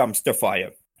next dumpster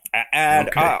fire. And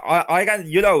okay. I can,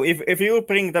 if you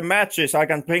bring the matches, I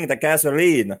can bring the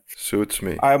gasoline. Suits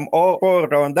me. I'm all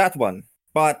board on that one.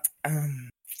 But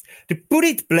to put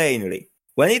it plainly,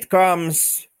 when it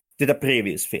comes to the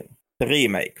previous film, the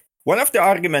remake, one of the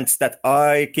arguments that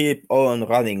I keep on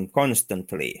running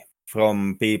constantly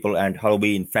from people and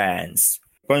Halloween fans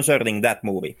concerning that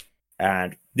movie,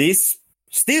 and this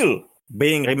still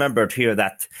being remembered here,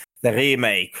 that the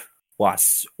remake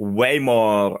was way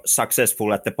more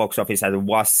successful at the box office and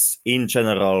was in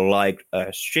general like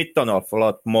a shit ton of a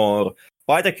lot more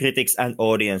by the critics and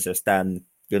audiences than,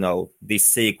 this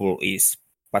sequel is.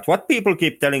 But what people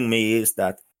keep telling me is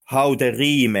that how the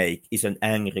remake is an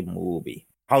angry movie,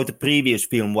 how the previous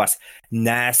film was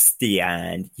nasty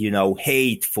and,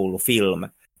 hateful film.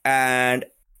 And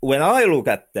when I look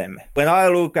at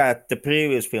the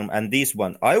previous film and this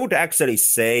one, I would actually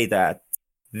say that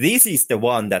this is the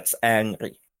one that's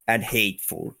angry and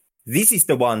hateful. This is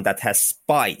the one that has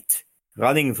spite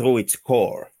running through its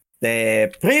core.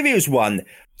 The previous one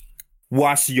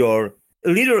was your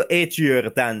little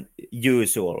edgier than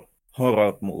usual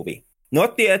horror movie.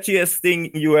 Not the edgiest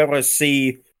thing you ever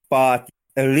see, but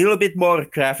a little bit more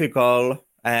graphical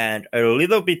and a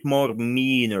little bit more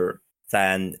meaner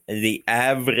than the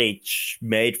average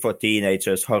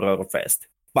made-for-teenagers horror fest.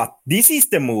 But this is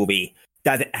the movie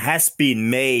that has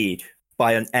been made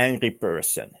by an angry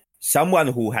person. Someone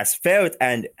who has felt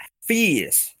and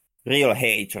feels real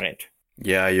hatred.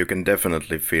 Yeah, you can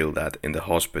definitely feel that in the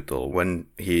hospital when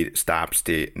he stabs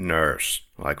the nurse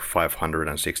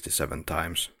 567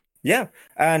 times. Yeah,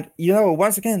 and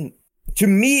once again, to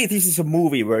me, this is a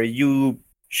movie where you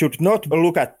should not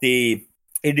look at the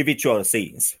individual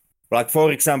scenes. Like,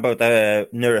 for example, the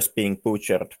nurse being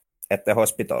butchered at the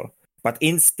hospital. But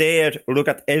instead, look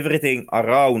at everything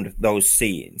around those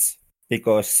scenes.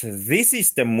 Because this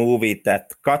is the movie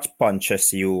that gut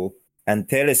punches you and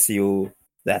tells you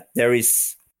that there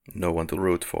is no one to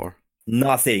root for.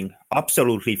 Nothing,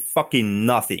 absolutely fucking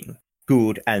nothing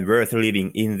good and worth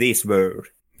living in this world.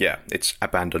 Yeah, it's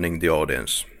abandoning the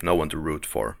audience. No one to root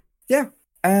for. Yeah,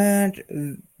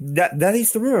 and that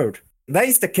is the word. That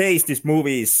is the case this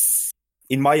movie is,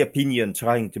 in my opinion,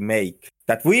 trying to make.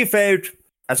 That we failed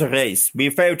as a race. We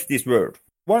failed this world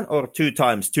 1 or 2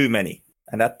 times too many.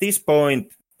 And at this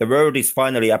point, the world is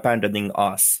finally abandoning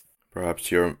us.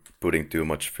 Perhaps you're putting too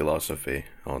much philosophy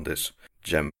on this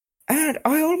gem. And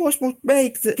I almost would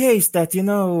make the case that,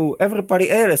 everybody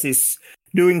else is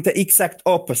doing the exact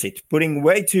opposite, putting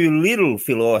way too little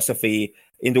philosophy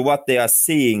into what they are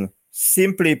seeing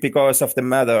simply because of the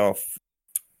matter of,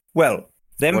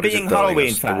 them what being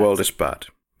Halloween fans. The world is bad.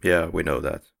 Yeah, we know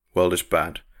that. World is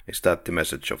bad. Is that the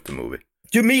message of the movie?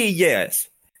 To me, yes.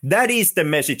 That is the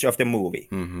message of the movie.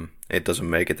 Mm-hmm. It doesn't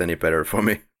make it any better for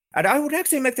me. And I would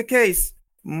actually make the case,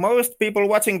 most people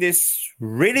watching this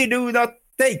really do not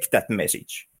take that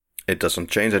message. It doesn't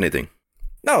change anything.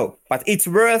 No, but it's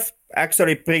worth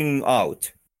actually bring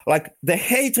out. Like the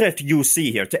hatred you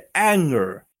see here, the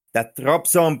anger that Rob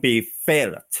Zombie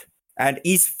felt and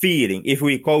is feeling if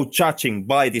we go judging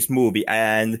by this movie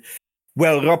and,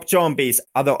 well, Rob Zombie's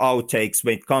other outtakes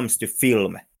when it comes to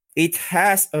film. It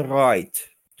has a right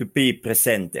to be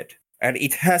presented and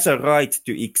it has a right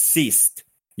to exist.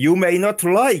 You may not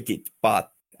like it,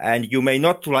 and you may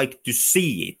not like to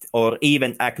see it or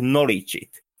even acknowledge it,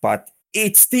 but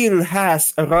it still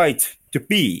has a right to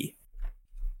be.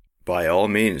 By all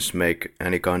means, make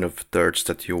any kind of turds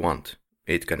that you want.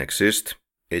 It can exist.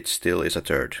 It still is a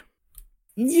turd.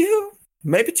 Yeah,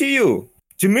 maybe to you.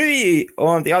 To me,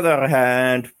 on the other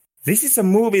hand, this is a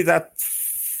movie that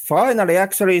finally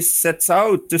actually sets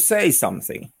out to say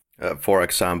something. For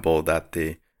example, that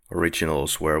the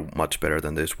originals were much better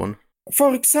than this one.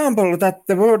 For example, that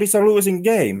the world is a losing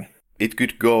game. It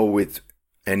could go with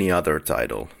any other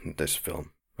title, this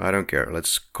film. I don't care.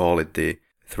 Let's call it the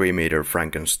 3-meter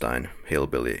Frankenstein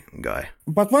hillbilly guy.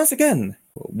 But once again,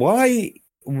 why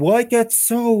get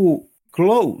so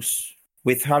close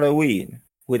with Halloween,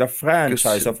 with a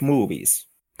franchise of movies?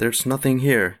 There's nothing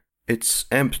here. It's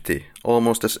empty,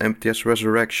 almost as empty as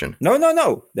Resurrection.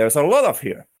 No. There's a lot of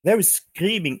here. There is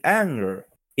screaming anger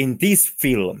in this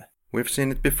film. We've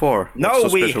seen it before. No, What's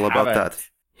so we special about haven't. that?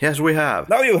 Yes, we have.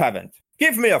 No, you haven't.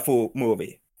 Give me a full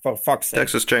movie, for fuck's sake.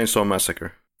 Texas Chainsaw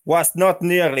Massacre. Was not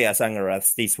nearly as angry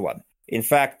as this one. In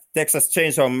fact, Texas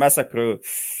Chainsaw Massacre,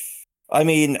 I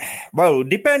mean, well,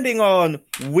 depending on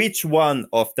which one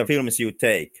of the films you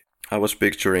take. I was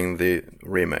picturing the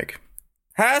remake.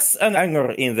 Has an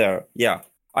anger in there, yeah.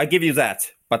 I give you that.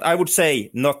 But I would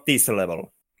say not this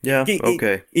level. Yeah,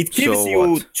 okay. It gives so you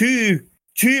what?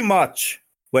 too much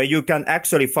where you can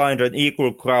actually find an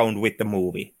equal ground with the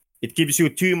movie. It gives you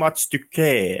too much to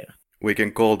care. We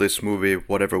can call this movie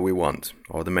whatever we want,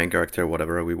 or the main character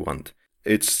whatever we want.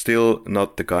 It's still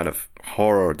not the kind of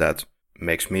horror that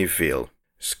makes me feel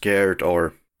scared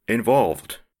or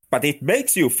involved. But it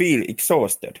makes you feel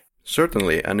exhausted.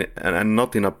 Certainly, and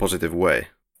not in a positive way.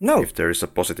 No. If there is a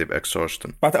positive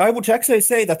exhaustion. But I would actually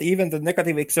say that even the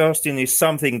negative exhaustion is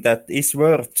something that is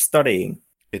worth studying.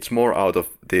 It's more out of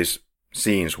these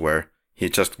scenes where he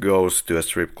just goes to a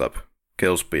strip club,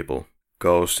 kills people,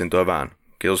 goes into a van,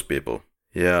 kills people.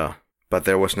 Yeah, but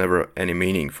there was never any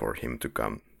meaning for him to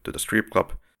come to the strip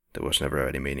club. There was never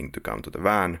any meaning to come to the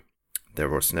van. There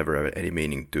was never any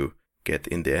meaning to get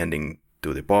in the ending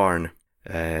to the barn.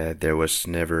 There was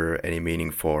never any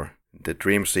meaning for the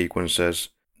dream sequences.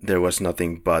 There was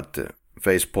nothing but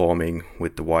face palming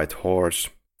with the white horse.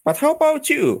 But how about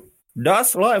you?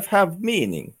 Does life have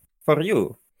meaning for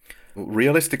you?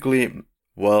 Realistically,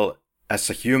 well, as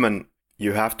a human,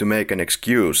 you have to make an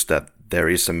excuse that there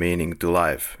is a meaning to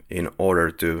life in order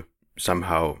to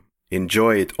somehow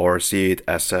enjoy it or see it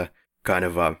as a kind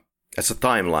of as a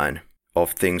timeline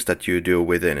of things that you do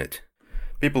within it.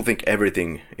 People think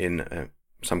everything in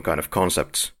some kind of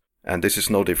concepts, and this is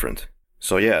no different.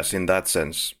 So yes, in that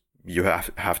sense, you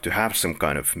have to have some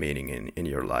kind of meaning in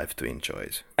your life to enjoy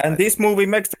it. And this movie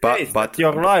makes the case that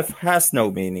your life has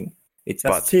no meaning. It's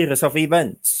a series of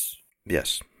events.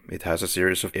 Yes, it has a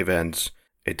series of events.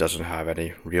 It doesn't have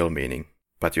any real meaning.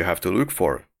 But you have to look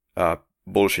for a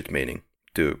bullshit meaning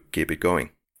to keep it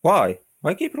going. Why?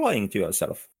 Why keep lying to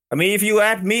yourself? I mean, if you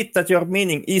admit that your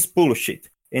meaning is bullshit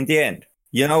in the end,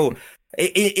 you know,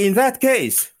 in that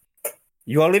case,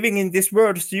 you are living in this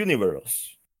world's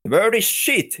universe. The world is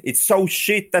shit. It's so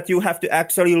shit that you have to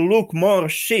actually look more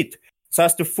shit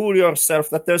just to fool yourself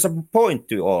that there's a point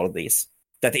to all this.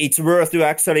 That it's worth to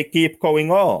actually keep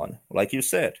going on, like you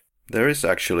said. There is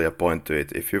actually a point to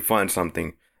it. If you find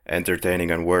something entertaining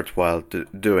and worthwhile to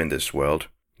do in this world,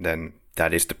 then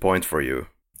that is the point for you.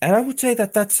 And I would say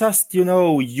that that's just,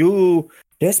 you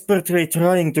desperately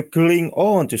trying to cling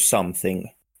on to something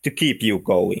to keep you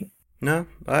going. No,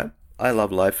 I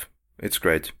love life. It's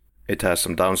great. It has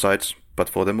some downsides, but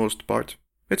for the most part,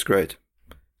 it's great.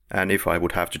 And if I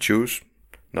would have to choose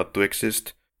not to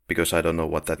exist, because I don't know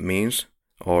what that means,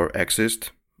 or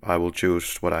exist, I will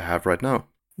choose what I have right now.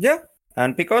 Yeah,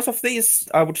 and because of this,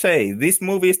 I would say this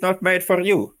movie is not made for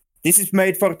you. This is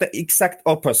made for the exact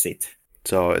opposite.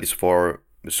 So it's for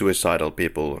suicidal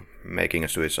people making a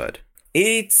suicide.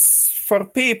 It's for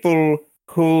people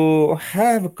who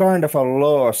have kind of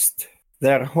lost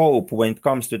their hope when it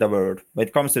comes to the world, when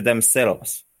it comes to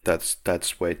themselves.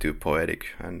 That's way too poetic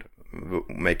and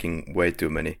making way too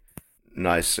many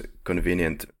nice,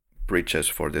 convenient bridges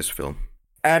for this film.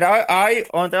 And I,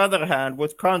 on the other hand,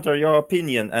 would counter your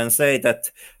opinion and say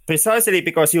that precisely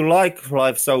because you like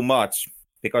life so much,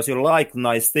 because you like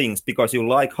nice things, because you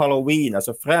like Halloween as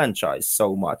a franchise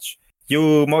so much,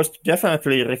 you most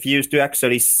definitely refuse to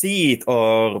actually see it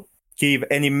or give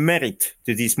any merit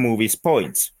to this movie's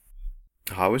points.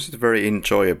 How is it very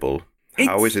enjoyable?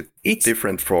 How is it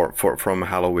different from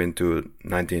Halloween to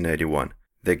 1981?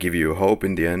 They give you hope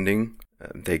in the ending.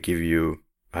 They give you,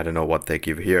 I don't know what they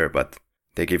give here, but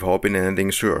they give hope in the ending,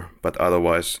 sure. But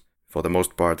otherwise, for the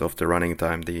most part of the running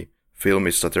time, the film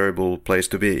is a terrible place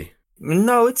to be.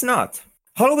 No, it's not.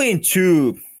 Halloween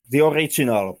 2, the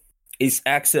original, is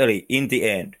actually, in the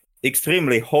end,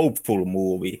 extremely hopeful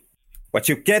movie. What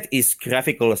you get is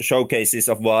graphical showcases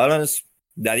of violence.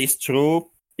 That is true.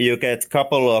 You get a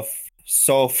couple of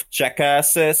soft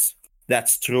jackasses.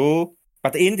 That's true.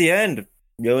 But in the end,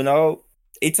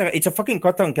 it's a fucking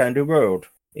cotton candy world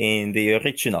in the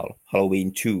original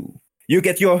Halloween 2. You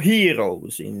get your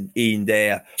heroes in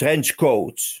their trench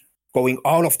coats, going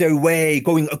out of their way,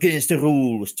 going against the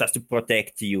rules just to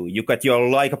protect you. You get your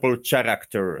likable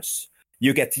characters.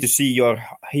 You get to see your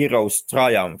heroes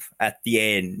triumph at the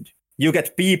end. You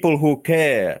get people who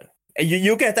care.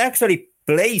 You get actually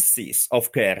places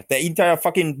of care. The entire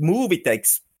fucking movie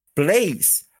takes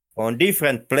place on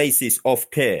different places of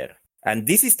care. And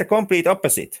this is the complete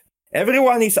opposite.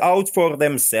 Everyone is out for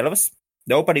themselves.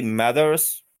 Nobody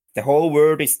matters. The whole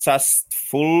world is just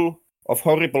full of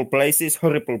horrible places,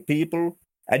 horrible people.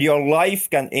 And your life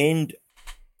can end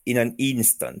in an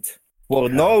instant for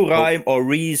no rhyme or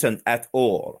reason at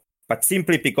all. But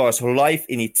simply because life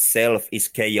in itself is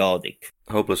chaotic.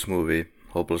 Hopeless movie,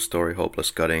 hopeless story,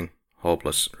 hopeless cutting,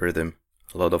 hopeless rhythm,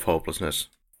 a lot of hopelessness.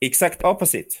 Exact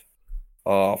opposite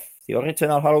of the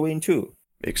original Halloween 2.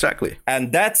 Exactly.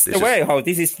 And that's the way how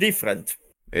this is different.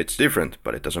 It's different,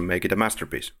 but it doesn't make it a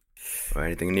masterpiece or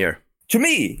anything near. To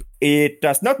me, it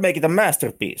does not make it a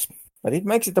masterpiece, but it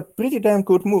makes it a pretty damn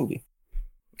good movie.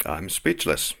 I'm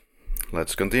speechless.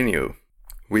 Let's continue.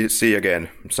 We see again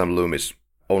Sam Loomis.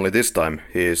 Only this time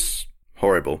he is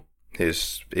horrible.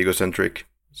 He's egocentric,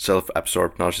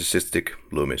 self-absorbed, narcissistic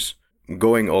Loomis.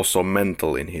 Going also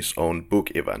mental in his own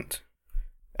book event.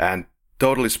 And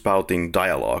totally spouting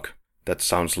dialogue that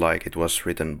sounds like it was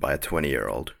written by a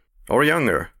 20-year-old. Or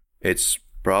younger. It's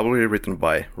probably written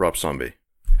by Rob Zombie.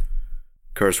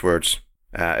 Curse words,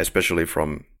 especially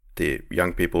from the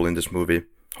young people in this movie.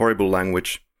 Horrible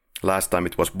language. Last time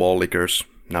it was ball lickers.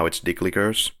 Now it's dick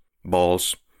lickers.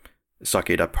 Balls. Suck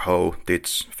it up, hoe,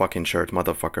 tits, fucking shirt,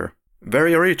 motherfucker.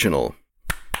 Very original.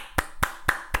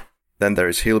 Then there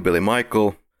is Hillbilly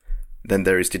Michael. Then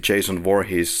there is the Jason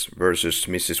Voorhees versus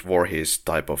Mrs. Voorhees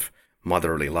type of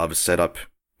motherly love setup.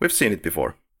 We've seen it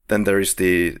before. Then there is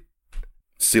the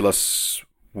Silas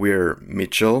Weir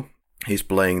Mitchell. He's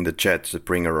playing the Jet, the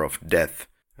bringer of death.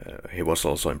 He was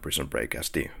also in Prison Break as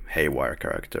the Haywire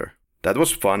character. That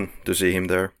was fun to see him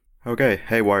there. Okay,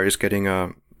 Haywire is getting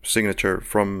a signature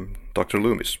from Dr.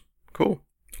 Loomis. Cool.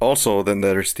 Also, then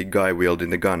there's the guy wielding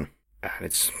the gun.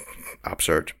 It's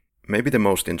absurd. Maybe the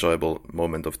most enjoyable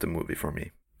moment of the movie for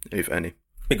me, if any.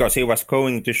 Because he was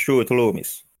going to shoot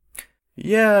Loomis.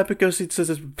 Yeah, because it's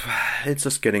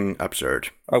just getting absurd.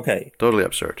 Okay. Totally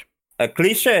absurd. A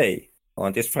cliche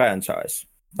on this franchise.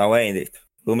 Now ain't it?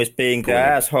 Loomis being the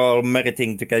asshole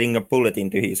meriting to getting a bullet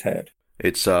into his head.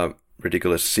 It's a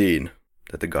ridiculous scene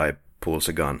that the guy pulls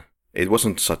a gun. It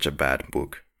wasn't such a bad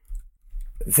book.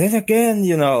 Then again,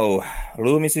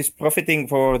 Loomis is profiting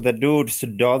for the dude's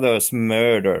daughter's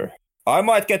murder. I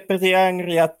might get pretty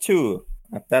angry at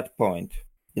that point.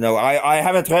 I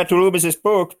haven't read Loomis's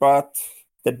book, but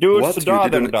the dude's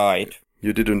daughter died.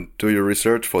 You didn't do your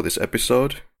research for this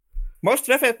episode? Most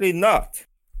definitely not.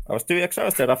 I was too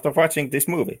exhausted after watching this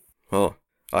movie. Well,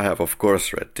 I have of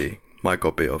course read my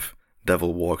copy of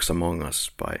Devil Walks Among Us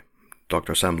by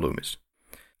Dr. Sam Loomis.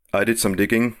 I did some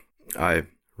digging. I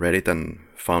read it and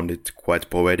found it quite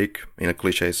poetic in a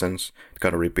cliche sense. It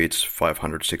kind of repeats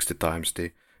 560 times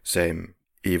the same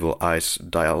evil eyes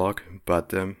dialogue,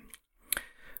 but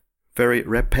very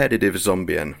repetitive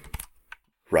Zombian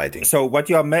writing. So what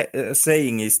you are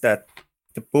saying is that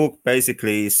the book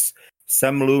basically is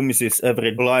Sam Loomis's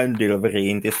every line delivery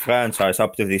in this franchise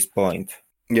up to this point.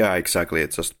 Yeah, exactly.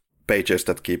 It's just pages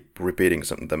that keep repeating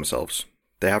themselves.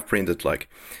 They have printed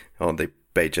on the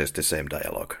pages the same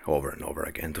dialogue over and over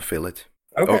again to fill it.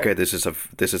 Okay, this is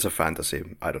a fantasy.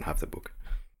 I don't have the book.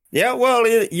 Yeah, well,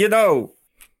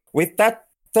 with that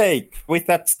take, with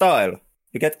that style,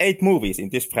 you get 8 movies in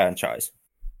this franchise.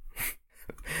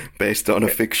 Based on a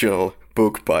fictional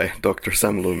book by Dr.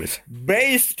 Sam Loomis.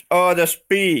 Based on a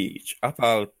speech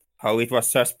about how it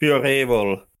was just pure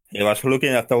evil. He was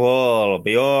looking at the wall,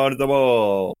 beyond the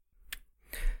wall.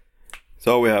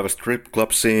 So we have a strip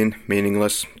club scene,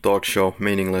 meaningless. Talk show,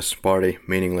 meaningless. Party,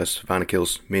 meaningless. Van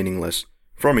kills, meaningless.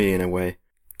 For me, in a way.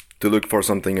 To look for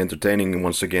something entertaining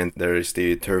once again, there is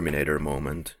the Terminator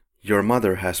moment. Your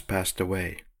mother has passed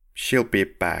away. She'll be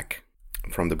back.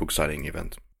 From the book signing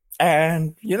event.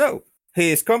 And,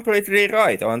 he's completely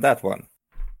right on that one.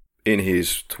 In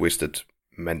his twisted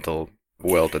mental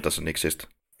world that doesn't exist.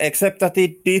 Except that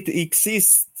it did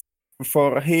exist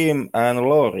for him and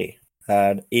Laurie.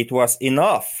 And it was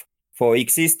enough for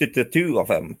existed the two of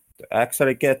them to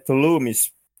actually get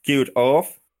Loomis killed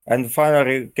off and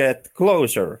finally get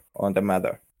closure on the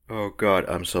matter. Oh god,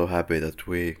 I'm so happy that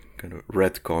we kind of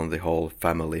retcon the whole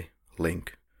family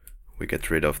link. We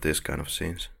get rid of this kind of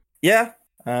scenes. Yeah,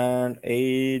 and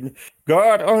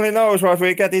God only knows what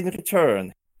we get in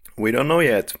return. We don't know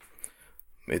yet.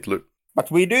 But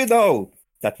we do know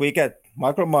that we get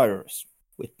Michael Myers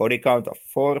with body count of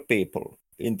 4 people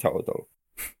in total.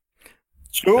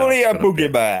 Truly a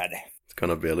boogeyman. It's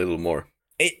gonna be a little more.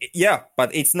 Yeah,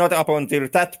 but it's not up until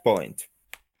that point.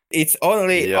 It's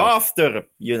only after,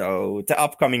 the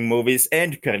upcoming movie's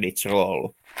end credits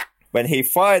roll. When he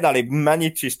finally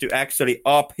manages to actually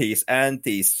up his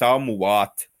ante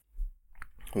somewhat.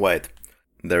 Wait,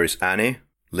 there is Annie,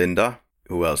 Linda,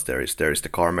 who else there is? There is the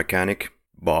car mechanic,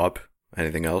 Bob,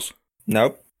 anything else?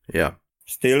 Nope. Yeah.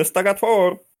 Still stuck at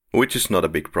 4. Which is not a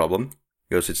big problem,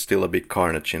 because it's still a big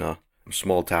carnage in a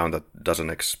small town that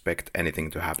doesn't expect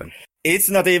anything to happen. It's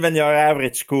not even your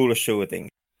average school shooting.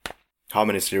 How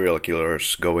many serial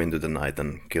killers go into the night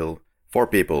and kill 4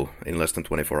 people in less than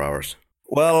 24 hours?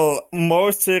 Well,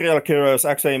 most serial killers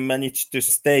actually manage to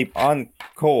stay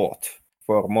uncaught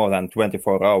for more than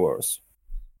 24 hours.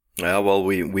 Yeah, well,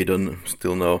 we don't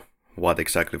still know what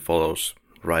exactly follows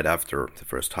right after the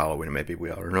first Halloween. Maybe we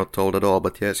are not told at all,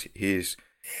 but yes, he's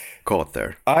caught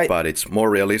there. But it's more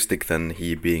realistic than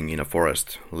he being in a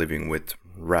forest living with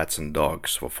rats and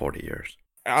dogs for 40 years.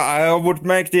 I would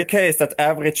make the case that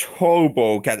average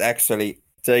hobo can actually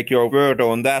take your word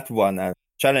on that one and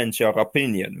challenge your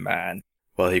opinion, man.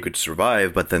 Well, he could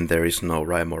survive, but then there is no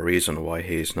rhyme or reason why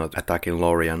he is not attacking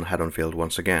Laurie and Haddonfield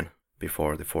once again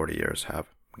before the 40 years have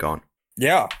gone.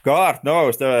 Yeah, God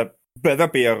knows there better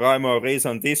be a rhyme or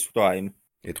reason this time.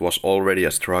 It was already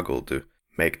a struggle to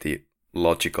make the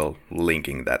logical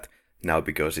linking that now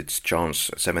because it's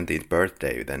John's 17th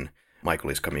birthday, then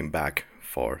Michael is coming back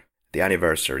for the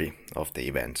anniversary of the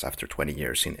events after 20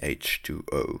 years in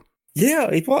H2O. Yeah,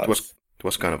 it was. It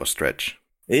was kind of a stretch.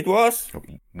 It was.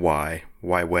 Why?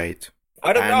 Why wait?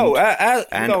 I don't know.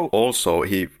 And also,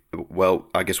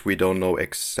 I guess we don't know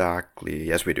exactly.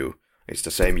 Yes, we do. It's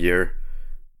the same year,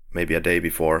 maybe a day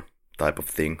before type of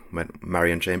thing, when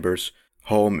Marion Chambers'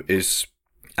 home is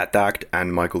attacked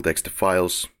and Michael takes the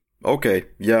files. Okay,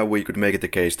 yeah, we could make it the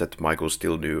case that Michael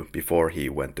still knew before he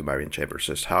went to Marion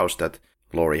Chambers' house that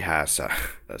Laurie has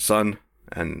a son,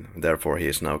 and therefore he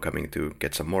is now coming to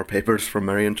get some more papers from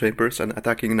Marion Chambers and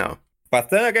attacking now. But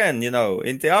then again,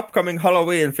 in the upcoming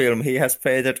Halloween film, he has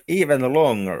waited even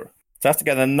longer. Just to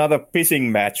get another pissing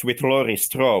match with Laurie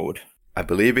Strode. I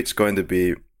believe it's going to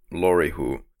be Laurie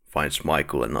who finds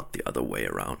Michael and not the other way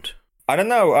around. I don't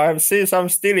know, I've seen some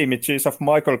still images of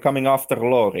Michael coming after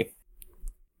Laurie.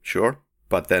 Sure,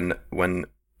 but then when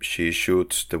she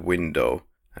shoots the window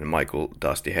and Michael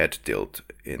does the head tilt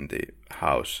in the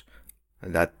house,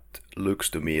 that looks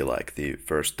to me like the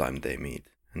first time they meet.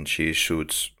 And she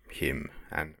shoots him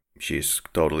and she's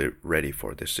totally ready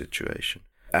for this situation.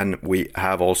 And we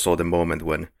have also the moment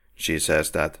when she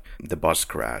says that the bus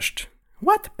crashed.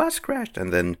 What? Bus crashed?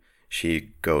 And then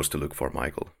she goes to look for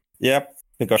Michael. Yep,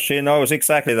 because she knows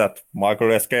exactly that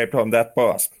Michael escaped on that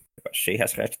bus. Because she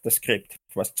has read the script.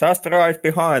 It was just right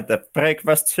behind the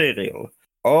breakfast cereal.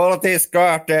 All this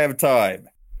goddamn time.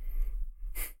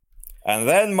 And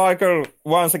then Michael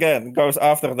once again goes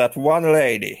after that one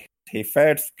lady he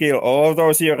failed to kill all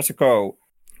those years ago.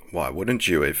 Why wouldn't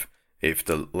you if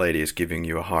the lady is giving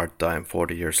you a hard time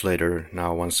 40 years later,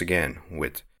 now once again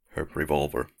with her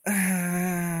revolver?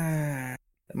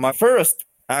 My first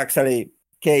actually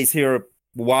case here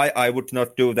why I would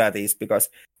not do that is because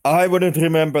I wouldn't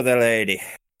remember the lady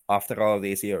after all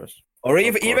these years. Or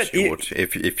even you would.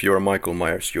 If you're Michael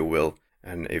Myers, you will.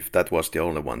 And if that was the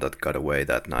only one that got away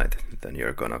that night, then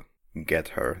you're gonna get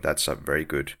her. That's a very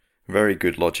good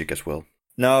logic as well.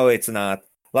 No, it's not.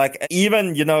 Like,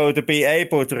 even, to be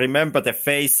able to remember the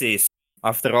faces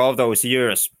after all those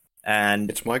years. And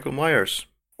it's Michael Myers.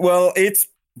 Well, it's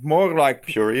more like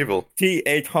pure evil.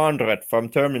 T-800 from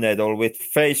Terminator with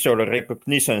facial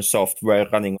recognition software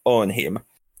running on him.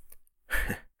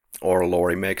 Or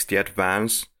Laurie makes the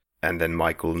advance, and then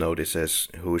Michael notices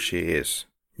who she is.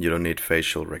 You don't need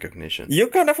facial recognition. You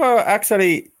kind of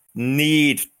actually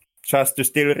need just to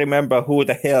still remember who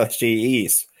the hell she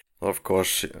is. Of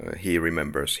course, he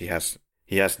remembers. He has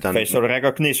done facial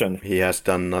recognition. He has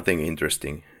done nothing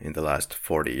interesting in the last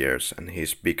 40 years, and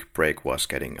his big break was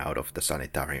getting out of the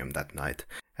sanitarium that night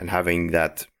and having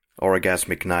that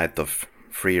orgasmic night of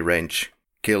free-range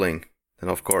killing. Then,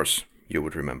 of course, you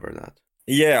would remember that.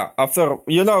 Yeah, after,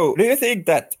 do you think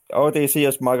that all these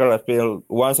years Michael has been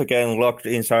once again locked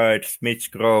inside Smith's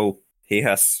Grove? He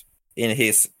has, in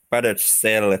his padded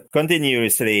cell,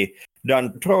 continuously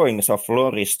done drawings of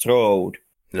Laurie Strode.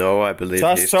 No, I believe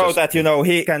just so that,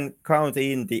 he can count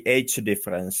in the age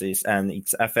differences and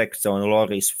its effects on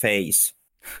Laurie's face.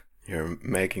 You're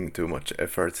making too much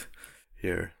effort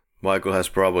here. Michael has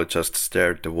probably just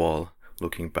stared at the wall,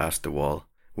 looking past the wall,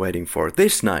 waiting for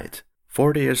this night,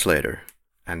 40 years later,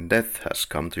 and death has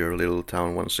come to your little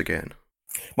town once again.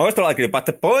 Most likely, but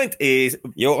the point is,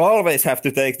 you always have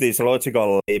to take these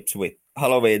logical leaps with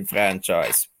Halloween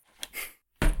franchise.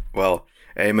 Well,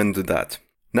 amen to that.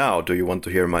 Now, do you want to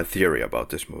hear my theory about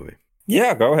this movie?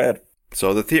 Yeah, go ahead.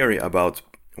 So the theory about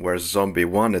where Zombie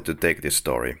wanted to take this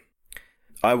story.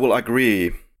 I will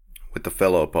agree with the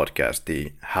fellow podcast,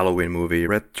 the Halloween movie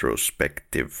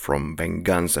retrospective from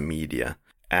Venganza Media,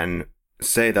 and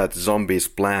say that Zombie's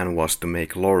plan was to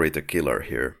make Laurie the killer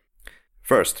here.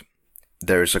 First,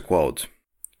 there is a quote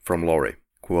from Laurie.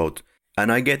 Quote,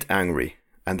 "And I get angry,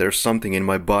 and there's something in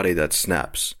my body that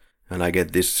snaps, and I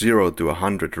get this 0 to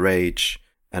 100 rage,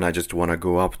 and I just wanna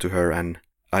go up to her and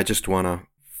I just wanna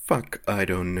fuck, I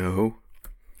don't know."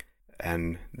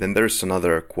 And then there's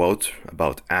another quote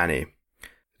about Annie.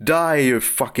 "Die, you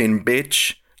fucking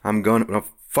bitch! I'm gonna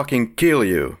fucking kill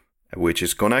you!" Which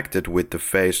is connected with the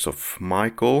face of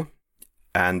Michael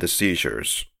and the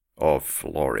seizures of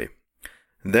Laurie.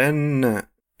 Then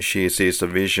she sees a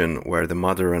vision where the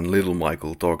mother and little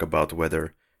Michael talk about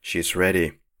whether she's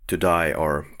ready to die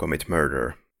or commit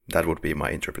murder. That would be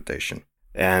my interpretation.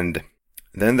 And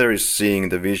then there is seeing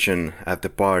the vision at the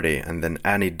party, and then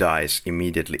Annie dies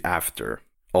immediately after.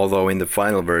 Although in the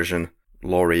final version,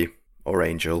 Laurie, or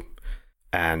Angel,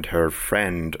 and her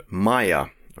friend Maya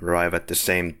arrive at the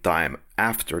same time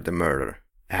after the murder.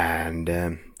 And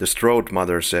the Strode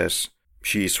mother says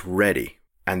she's ready,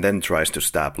 and then tries to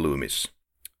stab Loomis.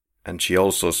 And she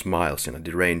also smiles in a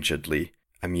derangedly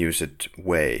amused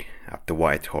way at the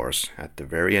white horse at the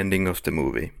very ending of the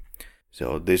movie.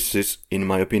 So this is, in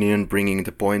my opinion, bringing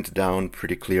the point down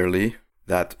pretty clearly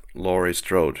that Laurie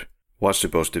Strode was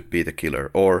supposed to be the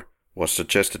killer, or was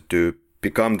suggested to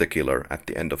become the killer at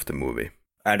the end of the movie.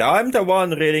 And I'm the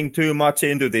one reading too much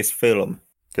into this film.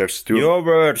 There's your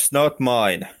words, not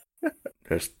mine.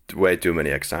 There's way too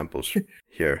many examples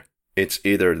here. It's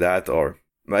either that, or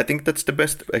I think that's the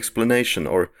best explanation,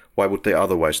 or why would they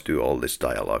otherwise do all this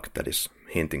dialogue that is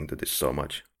hinting to this so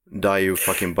much? Die, you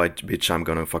fucking bitch, I'm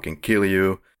gonna fucking kill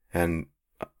you, and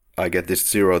I get this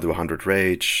 0 to 100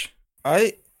 rage.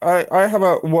 I have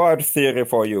a wild theory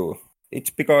for you. It's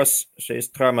because she's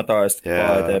traumatized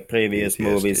by the previous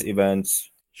movie's events.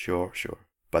 Sure.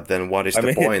 But then what is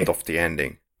the point of the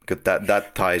ending? Because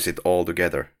that ties it all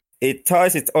together. It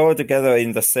ties it all together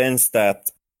in the sense that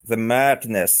the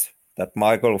madness that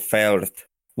Michael felt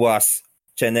was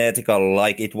genetical,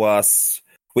 like it was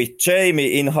with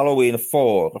Jamie in Halloween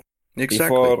 4.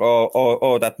 Exactly. Before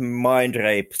or that mind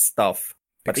rape stuff.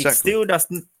 But exactly.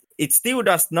 It still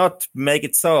does not make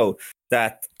it so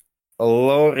that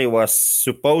Laurie was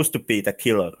supposed to be the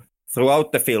killer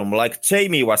throughout the film. Like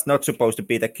Jamie was not supposed to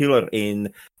be the killer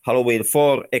in Halloween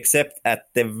 4, except at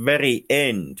the very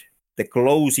end, the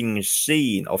closing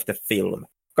scene of the film.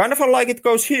 Kind of like it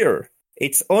goes here.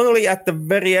 It's only at the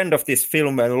very end of this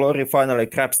film when Laurie finally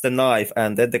grabs the knife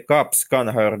and then the cops gun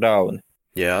her down.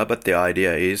 Yeah, but the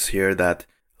idea is here that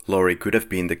Laurie could have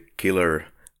been the killer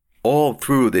all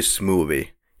through this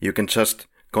movie. You can just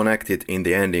connect it in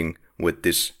the ending with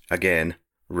this, again,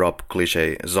 Rob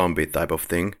cliché zombie type of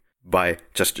thing by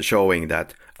just showing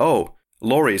that, oh,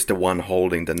 Laurie is the one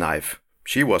holding the knife.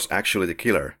 She was actually the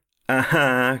killer.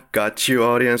 Aha, got you,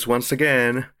 audience, once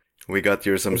again. We got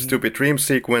you some stupid dream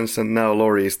sequence and now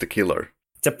Laurie is the killer.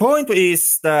 The point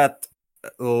is that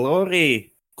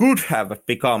Laurie could have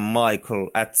become Michael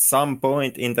at some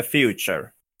point in the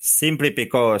future, simply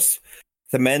because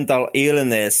the mental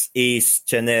illness is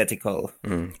genetical.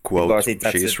 Quote,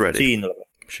 she's ready.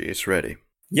 She is ready.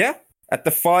 Yeah, at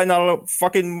the final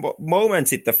fucking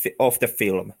moments of the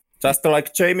film. Just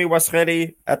like Jamie was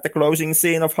ready at the closing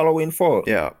scene of Halloween 4.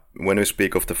 Yeah, when we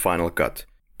speak of the final cut.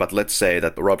 But let's say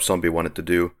that Rob Zombie wanted to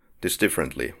do this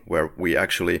differently, where we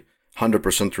actually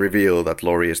 100% reveal that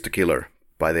Laurie is the killer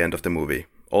by the end of the movie.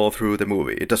 All through the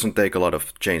movie. It doesn't take a lot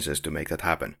of changes to make that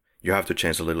happen. you have to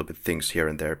change a little bit things here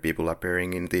and there. People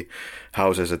appearing in the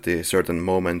houses at the certain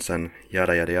moments and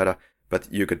yada yada yada.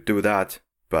 But you could do that,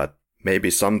 but maybe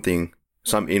some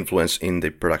influence in the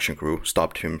production crew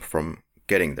stopped him from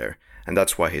getting there. And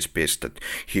that's why he's pissed that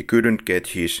he couldn't get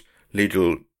his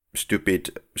little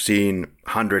stupid scene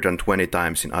 120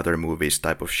 times in other movies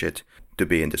type of shit to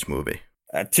be in this movie.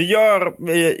 To your,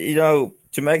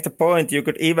 to make the point, you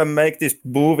could even make this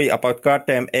movie about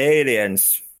goddamn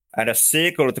aliens and a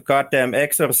sequel to goddamn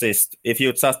Exorcist if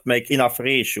you just make enough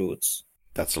reshoots.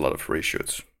 That's a lot of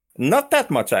reshoots. Not that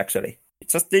much, actually.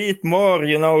 Just need more,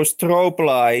 strobe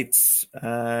lights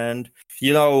and,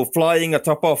 flying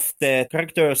atop of the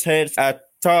characters' heads at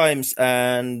times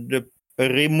and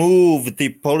remove the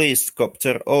police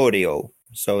copter audio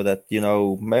so that,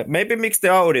 maybe mix the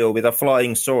audio with a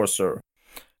flying saucer.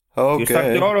 Okay. You start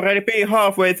to already be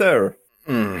halfway there.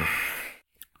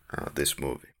 This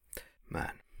movie.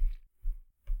 Man.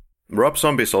 Rob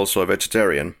Zombie is also a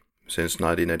vegetarian since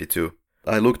 1982.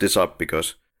 I looked this up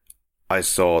because I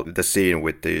saw the scene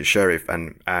with the sheriff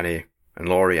and Annie and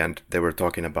Laurie, and they were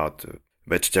talking about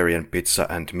vegetarian pizza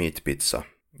and meat pizza.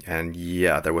 And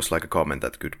yeah, there was like a comment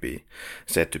that could be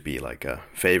said to be like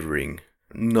favoring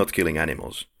not killing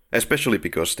animals. Especially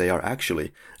because they are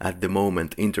actually at the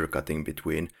moment intercutting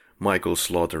between Michael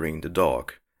slaughtering the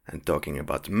dog and talking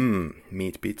about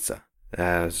meat pizza.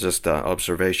 It's just an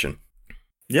observation.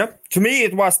 Yep. To me,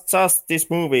 it was just this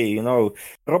movie,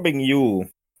 robbing you.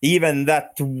 Even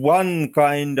that one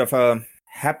kind of a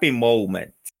happy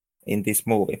moment in this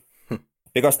movie.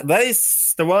 Because that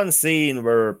is the one scene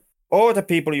where all the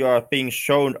people you are being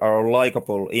shown are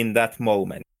likable in that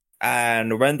moment.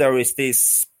 And when there is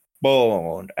this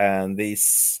bond and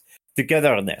this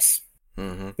togetherness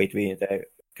between the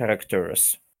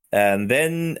characters. And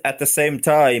then at the same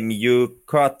time, you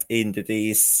cut into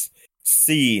these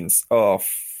scenes of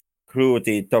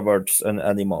cruelty towards an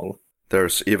animal.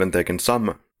 There's even taken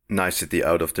some nicety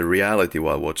out of the reality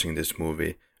while watching this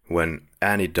movie when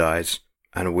Annie dies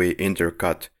and we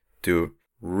intercut to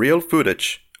real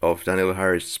footage of Daniel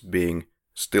Harris being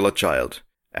still a child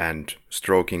and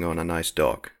stroking on a nice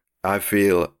dog. I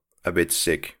feel a bit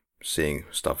sick seeing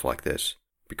stuff like this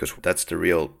because that's the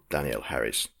real Daniel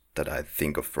Harris that I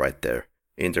think of right there,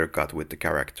 intercut with the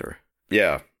character.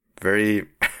 Yeah, very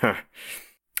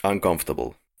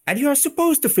uncomfortable. And you are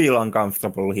supposed to feel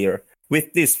uncomfortable here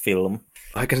with this film.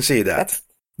 I can see that.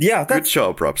 Good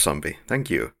job, Rob Zombie. Thank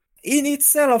you. In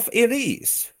itself, it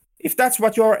is. If that's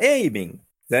what you're aiming,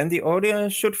 then the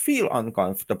audience should feel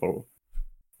uncomfortable.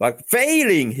 Like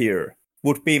failing here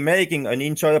would be making an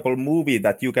enjoyable movie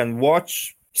that you can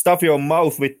watch, stuff your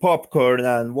mouth with popcorn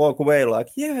and walk away like,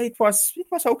 yeah, it was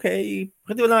okay.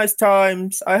 Pretty nice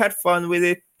times. I had fun with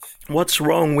it. What's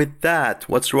wrong with that?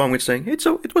 What's wrong with saying it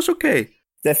was okay?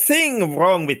 The thing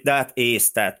wrong with that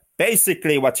is that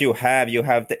basically what you have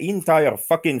the entire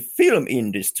fucking film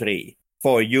industry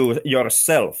for you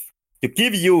yourself. To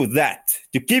give you that,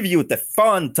 to give you the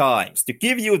fun times, to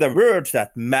give you the words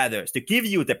that matters, to give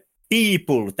you the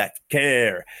people that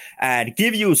care, and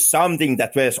give you something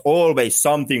that was always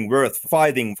something worth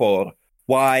fighting for,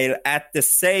 while at the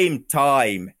same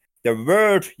time, the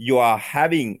world you are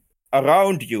having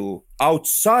around you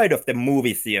outside of the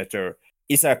movie theater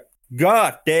is a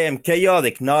goddamn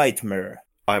chaotic nightmare.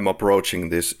 I'm approaching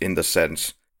this in the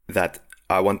sense that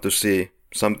I want to see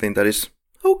something that is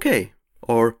okay,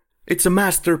 or it's a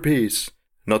masterpiece,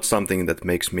 not something that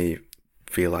makes me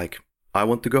feel like I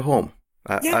want to go home.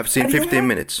 I've seen 15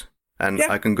 minutes and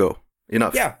I can go.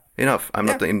 Enough. Yeah. Enough. I'm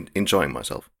not enjoying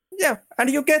myself. Yeah, and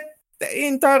you get the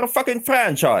entire fucking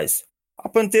franchise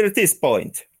up until this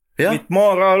point. Yeah. With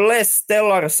more or less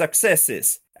stellar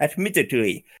successes,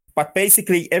 admittedly. But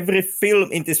basically every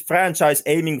film in this franchise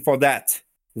aiming for that.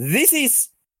 This is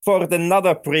for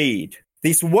another breed.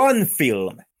 This one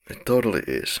film. It totally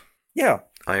is. Yeah.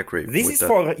 I agree. This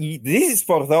is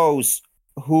for those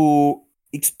who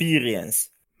experience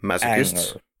masochists.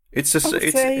 Anger.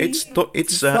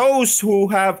 It's those who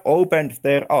have opened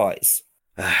their eyes.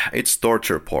 It's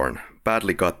torture porn.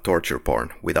 Badly got torture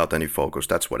porn without any focus.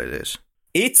 That's what it is.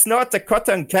 It's not the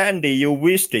cotton candy you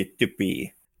wished it to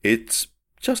be. It's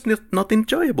just not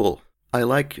enjoyable. I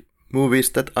like movies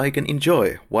that I can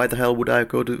enjoy. Why the hell would I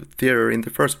go to theater in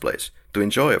the first place? To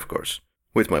enjoy, of course.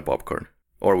 With my popcorn.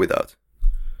 Or without.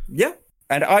 Yeah,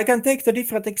 and I can take the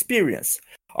different experience.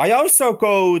 I also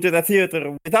go to the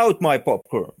theater without my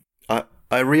popcorn.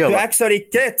 I realize... To actually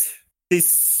get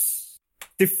this...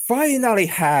 To finally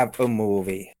have a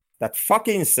movie that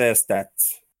fucking says that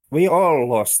we all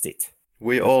lost it.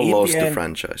 We all lost the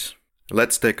franchise.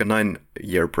 Let's take a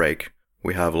 9-year break.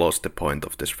 We have lost the point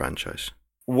of this franchise.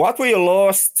 what we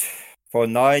lost for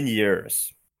 9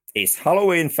 years is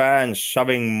Halloween fans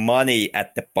shoving money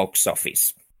at the box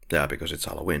office. Yeah, because it's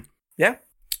Halloween. Yeah.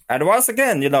 And once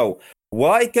again,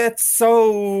 why get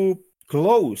so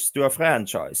close to a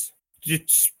franchise?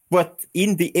 But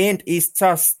in the end, it's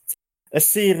just a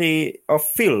series of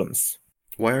films.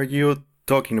 Why are you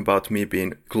talking about me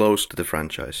being close to the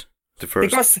franchise? The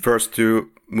first two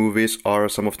movies are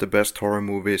some of the best horror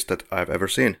movies that I've ever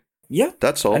seen. Yeah.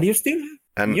 That's all. And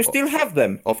you still have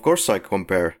them. Of course I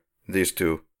compare these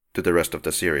two to the rest of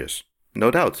the series.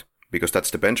 No doubt, because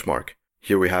that's the benchmark.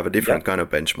 Here we have a different kind of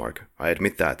benchmark. I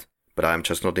admit that. But I'm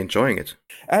just not enjoying it.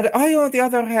 And I, on the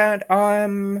other hand,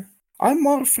 I'm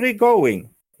more free-going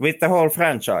with the whole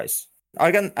franchise.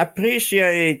 I can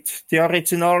appreciate the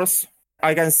originals.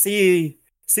 I can see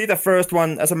the first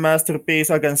one as a masterpiece.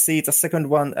 I can see the second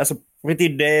one as a pretty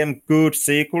damn good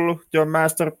sequel to a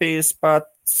masterpiece. But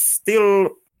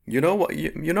still, you know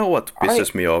what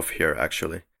pisses me off here.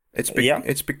 Actually,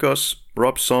 it's because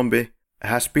Rob Zombie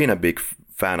has been a big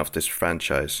fan of this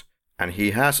franchise, and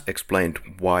he has explained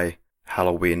why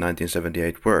Halloween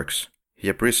 1978 works. He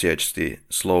appreciates the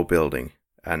slow building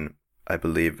and, I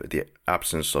believe, the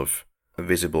absence of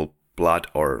visible blood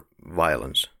or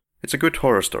violence. It's a good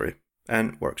horror story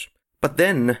and works. But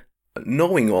then,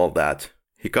 knowing all that,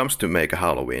 he comes to make a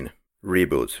Halloween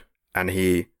reboot, and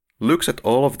he looks at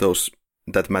all of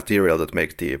that material that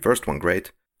make the first one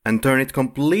great and turn it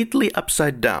completely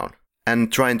upside down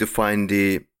and trying to find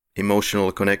the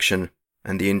emotional connection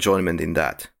and the enjoyment in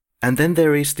that. And then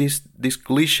there is these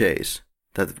cliches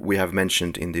that we have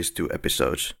mentioned in these two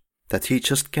episodes that he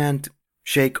just can't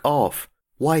shake off.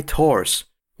 White horse.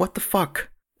 What the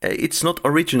fuck? It's not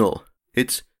original.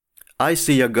 I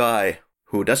see a guy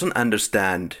who doesn't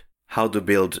understand how to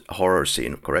build a horror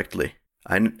scene correctly.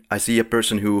 I see a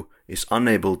person who is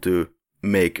unable to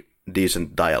make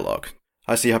decent dialogue.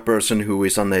 I see a person who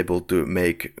is unable to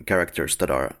make characters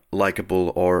that are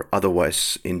likable or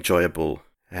otherwise enjoyable.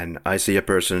 And I see a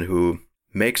person who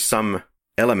makes some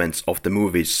elements of the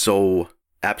movie so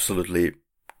absolutely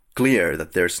clear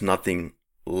that there's nothing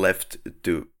left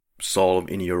to solve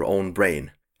in your own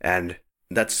brain. And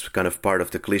that's kind of part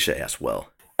of the cliche as well.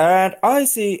 And I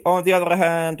see, on the other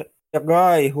hand, a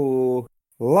guy who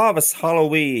loves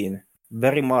Halloween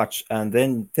very much and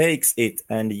then takes it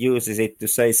and uses it to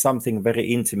say something very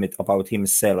intimate about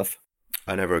himself.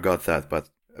 I never got that, but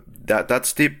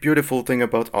that's the beautiful thing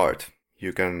about art.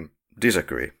 You can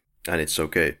disagree, and it's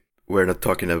okay. We're not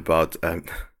talking about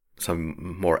some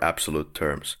more absolute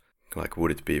terms. Like,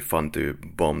 would it be fun to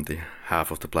bomb the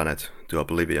half of the planet to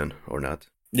oblivion or not?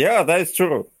 Yeah, that is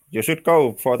true. You should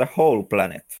go for the whole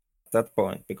planet at that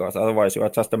point, because otherwise you are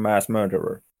just a mass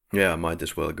murderer. Yeah, I might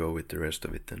as well go with the rest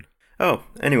of it then. Oh,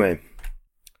 anyway.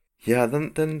 Yeah,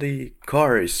 then the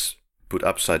car is put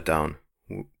upside down.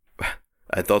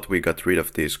 I thought we got rid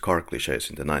of these car cliches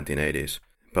in the 1980s,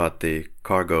 but the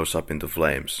car goes up into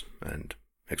flames and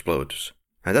explodes.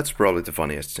 And that's probably the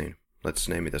funniest scene. Let's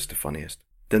name it as the funniest.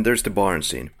 Then there's the barn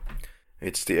scene.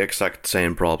 It's the exact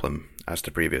same problem as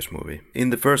the previous movie. In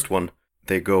the first one,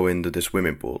 they go into the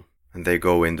swimming pool, and they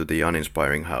go into the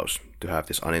uninspiring house to have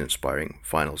this uninspiring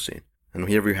final scene. And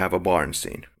here we have a barn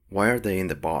scene. Why are they in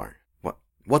the barn?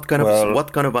 What kind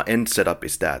of an end setup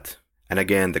is that? And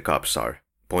again, the cops are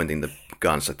pointing the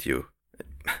guns at you.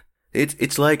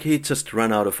 It's like he just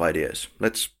ran out of ideas.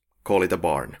 Let's call it a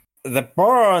barn. The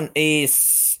barn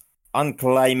is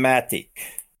unclimatic.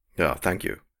 Yeah, thank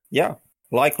you. Yeah,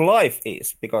 like life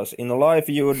is, because in life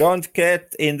you don't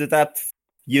get into that,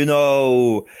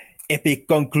 epic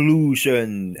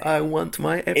conclusion. I want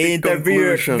my epic in conclusion. In the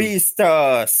weird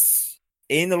vistas.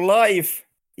 In life,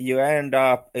 you end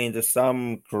up into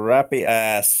some crappy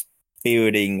ass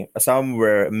building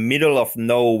somewhere middle of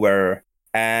nowhere,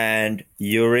 and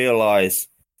you realize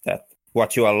that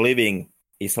what you are living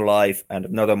is life and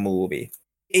not a movie.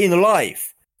 In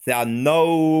life, there are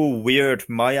no weird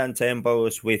Mayan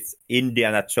temples with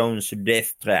Indiana Jones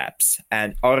death traps,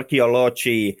 and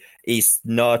archaeology is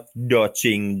not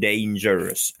dodging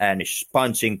dangers and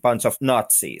punching bunch of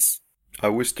Nazis. I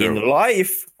wish there... In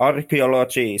life,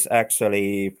 archaeology is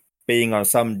actually being on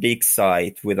some dig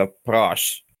site with a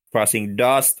brush, brushing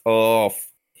dust off,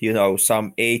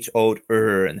 some age-old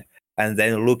urn, and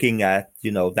then looking at,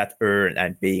 that urn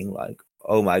and being like,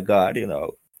 oh my God,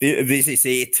 this is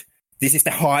it. This is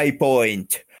the high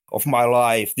point of my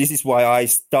life. This is why I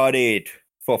studied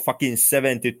for fucking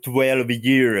 7 to 12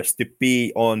 years to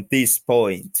be on this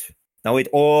point. Now it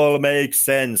all makes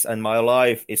sense and my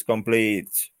life is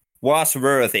complete. Was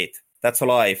worth it. That's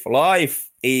life. Life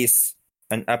is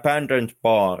an abandoned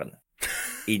barn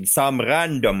in some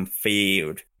random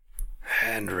field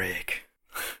Henrik.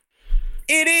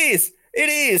 It is.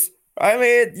 I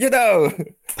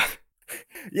mean,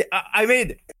 I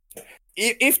mean,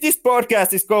 if this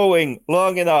podcast is going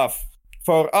long enough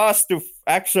for us to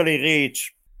actually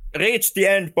reach the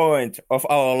end point of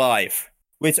our life,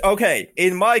 which, okay,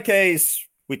 in my case,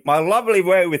 with my lovely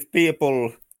way with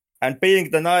people and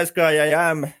being the nice guy I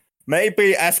am,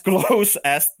 maybe as close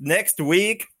as next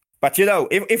week. But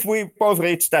if we both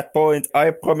reach that point,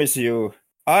 I promise you,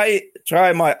 I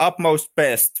try my utmost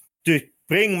best to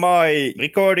bring my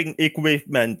recording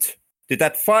equipment to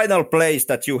that final place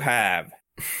that you have.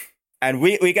 And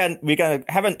we can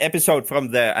have an episode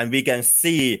from there, and we can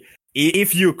see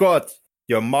if you got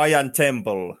your Mayan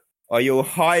temple or your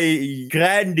high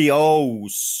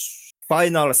grandiose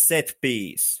final set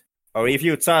piece, or if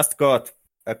you just got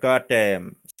a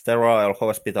goddamn sterile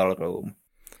hospital room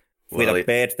with a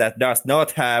bed that does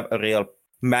not have a real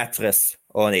mattress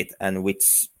on it and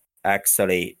which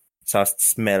actually just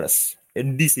smells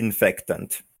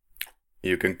disinfectant.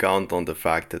 You can count on the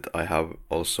fact that I have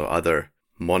also other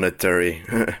monetary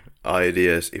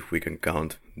ideas, if we can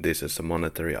count this as a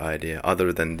monetary idea,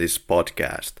 other than this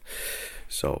podcast.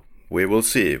 So we will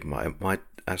see. I might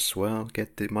as well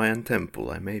get the Mayan temple.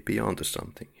 I may be onto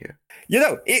something here.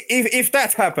 If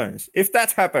that happens,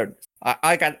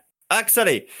 I can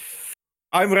actually,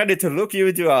 I'm ready to look you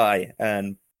in the eye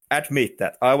and admit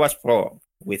that I was wrong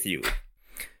with you.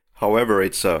 However,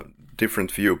 it's a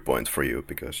different viewpoint for you,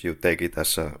 because you take it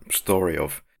as a story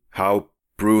of how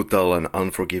brutal and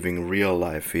unforgiving real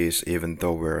life is, even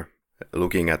though we're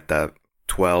looking at that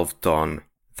 12-ton,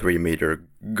 3-meter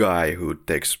guy who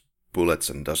takes bullets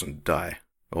and doesn't die.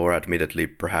 Or admittedly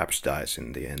perhaps dies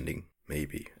in the ending,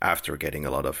 maybe, after getting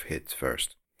a lot of hits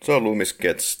first. So Loomis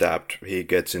gets stabbed, he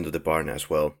gets into the barn as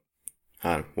well.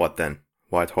 And what then?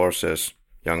 White horses,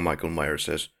 young Michael Myers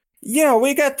says. Yeah,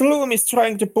 we get Loomis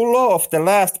trying to pull off the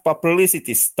last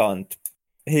publicity stunt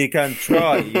he can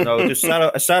try,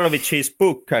 to salvage his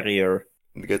book career.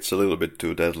 It gets a little bit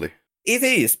too deadly. It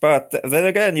is, but then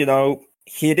again,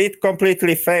 he did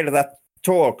completely fail that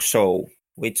talk show,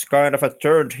 which kind of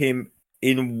turned him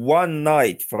in one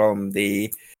night from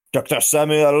the Dr.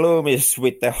 Samuel Loomis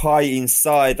with the high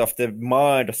insight of the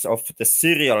minds of the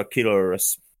serial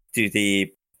killers to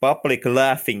the public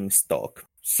laughing stock.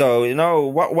 So,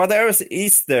 what else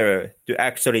is there to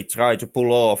actually try to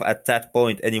pull off at that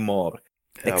point anymore?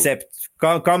 Except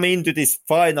come into this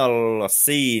final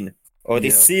scene, or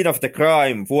this scene of the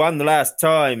crime one last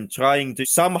time, trying to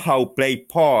somehow play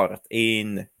part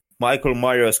in Michael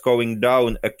Myers going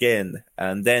down again,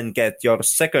 and then get your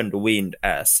second wind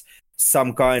as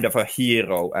some kind of a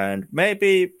hero, and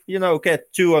maybe,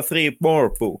 get 2 or 3 more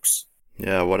books.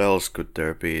 Yeah, what else could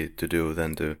there be to do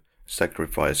than to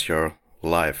sacrifice your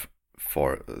life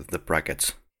for the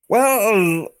brackets?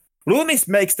 Well, Loomis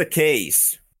makes the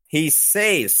case. He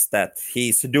says that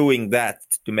he's doing that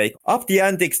to make up the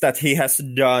antics that he has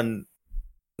done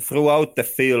throughout the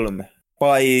film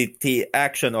by the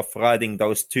action of writing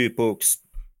those 2 books.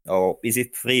 Or is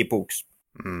it 3 books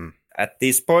at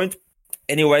this point?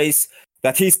 Anyways,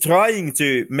 that he's trying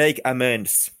to make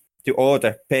amends to all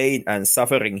the pain and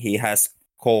suffering he has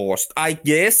caused. I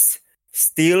guess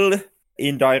still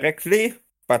indirectly,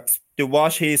 but to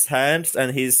wash his hands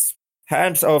and his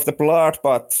hands of the blood.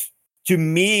 But to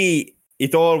me,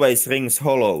 it always rings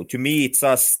hollow. To me, it's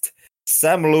just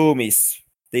Sam Loomis,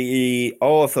 the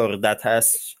author that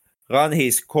has run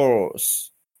his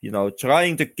course,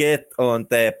 trying to get on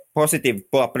the positive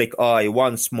public eye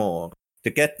once more, to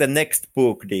get the next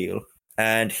book deal.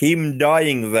 And him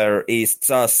dying there is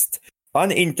just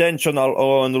unintentional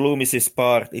on Loomis's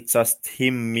part. It's just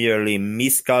him merely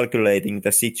miscalculating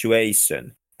the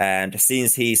situation. And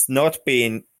since he's not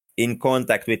been in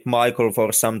contact with Michael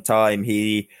for some time,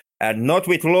 and not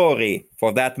with Laurie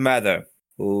for that matter,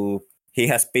 who he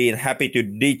has been happy to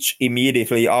ditch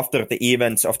immediately after the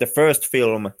events of the first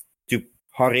film to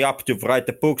hurry up to write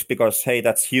the books because, hey,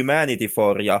 that's humanity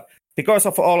for you. Because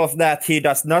of all of that, he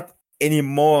does not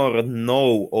anymore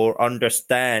know or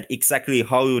understand exactly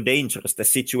how dangerous the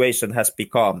situation has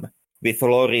become, with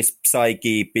Laurie's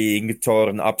psyche being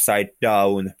torn upside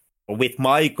down, with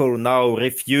Michael now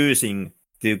refusing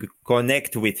to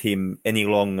connect with him any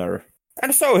longer.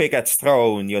 And so he gets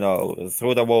thrown,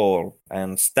 through the wall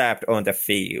and stabbed on the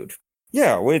field.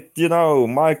 Yeah, with,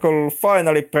 Michael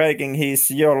finally breaking his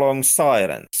year-long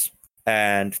silence.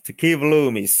 And to give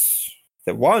Loomis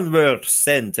the one-word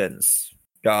sentence,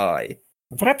 die.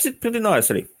 Perhaps it pretty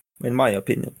nicely, in my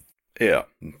opinion. Yeah,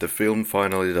 the film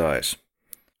finally dies.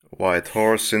 White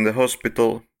horse in the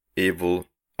hospital, evil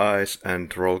eyes,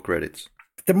 and roll credits.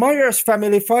 The Myers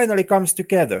family finally comes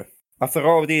together. after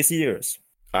all these years.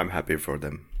 I'm happy for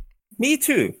them. Me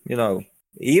too,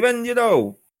 Even,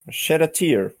 shed a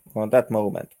tear on that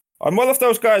moment. I'm one of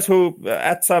those guys who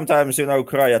at sometimes,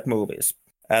 cry at movies.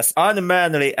 As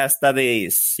unmanly as that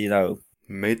is,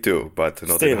 Me too, but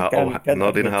not Still,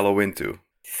 not in Halloween too.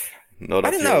 Not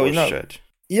I don't know, shed.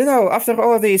 After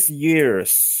all these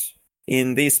years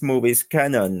in this movie's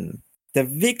canon, the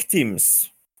victims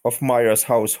of Myers'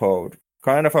 household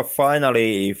kind of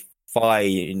finally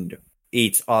find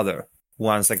each other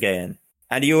once again.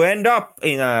 And you end up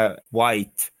in a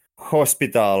white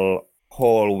hospital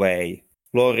hallway,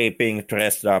 Laurie being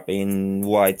dressed up in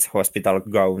white hospital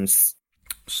gowns.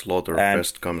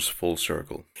 Slaughterfest comes full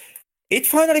circle. It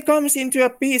finally comes into a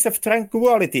piece of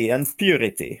tranquility and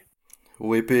purity.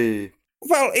 Whippy.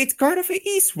 Well, it kind of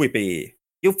is whippy.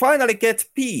 You finally get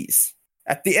peace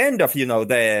at the end of,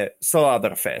 the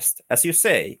Slaughterfest, as you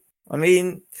say. I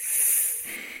mean,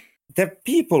 the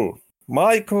people,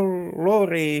 Michael,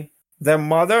 Laurie, their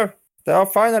mother, they are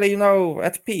finally,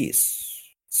 at peace.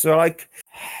 So,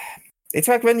 it's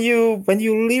like when you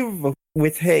live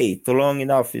with hate long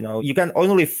enough, you can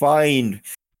only find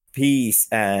peace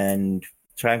and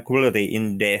tranquility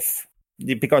in death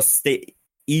because the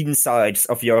insides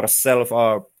of yourself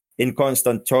are in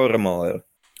constant turmoil.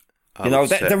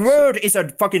 The world is a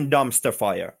fucking dumpster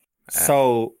fire.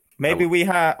 So maybe we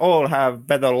all have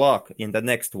better luck in the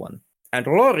next one. And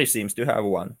Laurie seems to have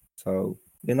one. So,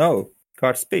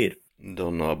 Godspeed.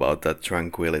 Don't know about that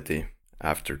tranquility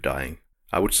after dying.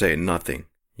 I would say nothing.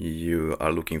 You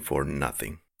are looking for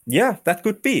nothing. Yeah, that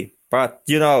could be. But,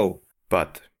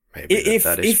 But maybe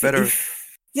that is better.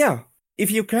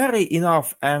 If you carry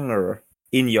enough anger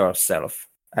in yourself,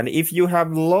 and if you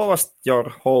have lost your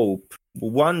hope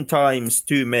one times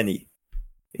too many,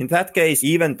 in that case,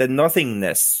 even the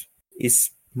nothingness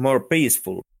is more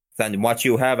peaceful than what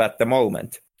you have at the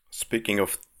moment. Speaking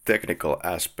of technical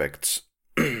aspects,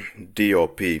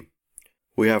 DOP,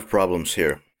 we have problems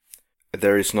here.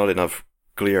 There is not enough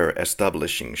clear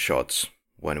establishing shots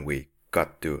when we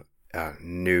cut to a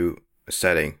new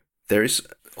setting. There is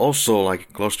also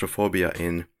claustrophobia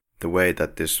in the way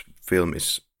that this film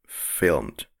is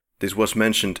filmed. This was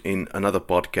mentioned in another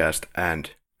podcast,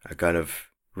 and I kind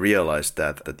of realized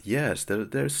that yes,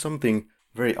 there's something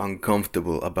very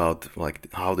uncomfortable about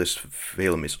how this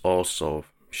film is also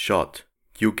shot.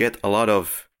 You get a lot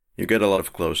of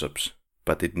close-ups,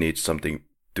 but it needs something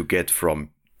to get from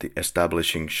the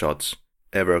establishing shots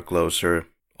ever closer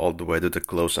all the way to the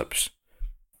close-ups.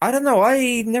 I don't know,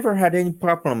 I never had any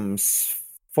problems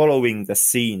following the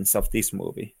scenes of this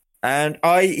movie. And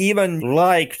I even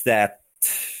liked that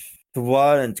it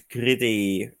wasn't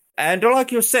gritty. And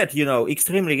like you said,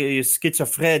 extremely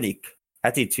schizophrenic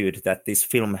attitude that this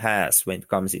film has when it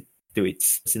comes to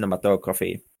its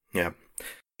cinematography. Yeah.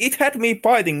 It had me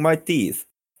biting my teeth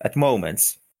at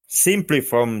moments, simply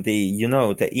from the,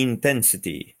 the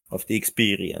intensity of the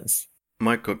experience.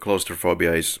 My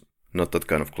claustrophobia is not that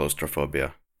kind of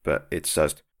claustrophobia, but it's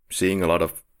just seeing a lot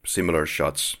of similar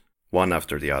shots, one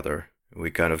after the other. We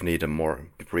kind of need a more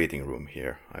breathing room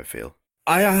here, I feel.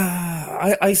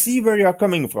 I see where you're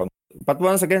coming from. But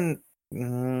once again,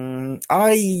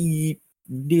 I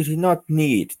did not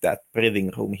need that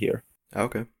breathing room here.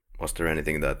 Okay. Was there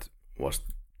anything that was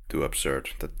too absurd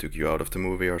that took you out of the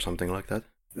movie or something like that?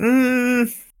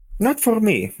 Not for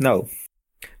me, no.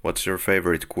 What's your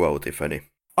favorite quote, if any?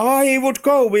 I would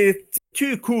go with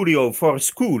too coolio for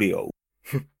schoolio.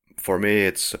 For me,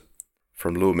 it's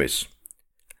from Loomis.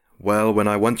 Well, when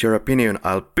I want your opinion,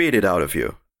 I'll beat it out of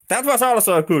you. That was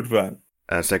also a good one.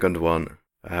 And second one,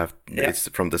 it's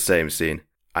from the same scene.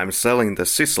 I'm selling the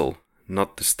sizzle,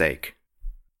 not the steak.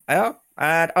 Yeah,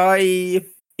 and I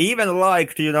even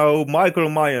liked, Michael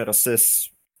Myers'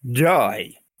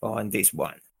 die on this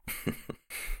one.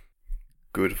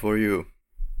 Good for you.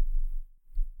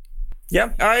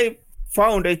 Yeah, I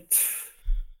found it,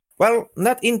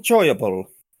 not enjoyable,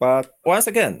 but once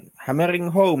again,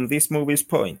 hammering home this movie's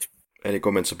point. Any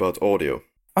comments about audio?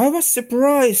 I was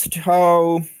surprised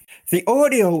how the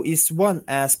audio is one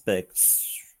aspect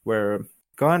where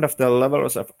kind of the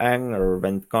levels of anger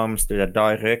when it comes to the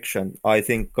direction, I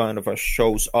think kind of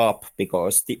shows up,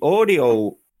 because the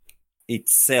audio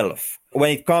itself,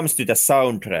 when it comes to the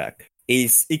soundtrack,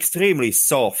 is extremely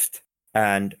soft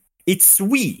and it's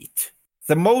sweet.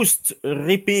 The most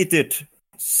repeated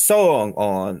song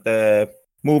on the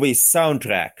movie's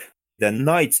soundtrack, The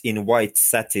Nights in White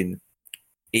Satin,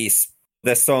 is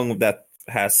the song that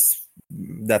has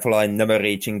that line, never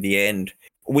reaching the end,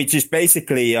 which is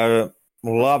basically a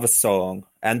love song.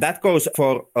 And that goes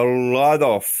for a lot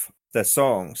of the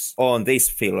songs on this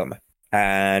film.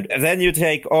 And then you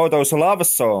take all those love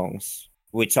songs,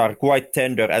 which are quite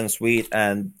tender and sweet,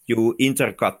 and you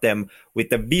intercut them with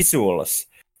the visuals,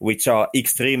 which are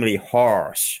extremely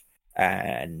harsh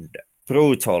and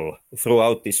brutal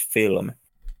throughout this film.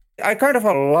 I kind of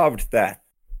loved that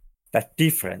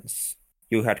difference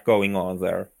you had going on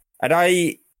there. And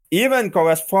I even go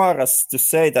as far as to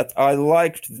say that I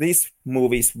liked this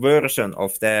movie's version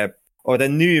of the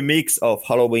new mix of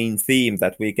Halloween theme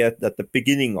that we get at the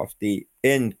beginning of the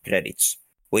end credits,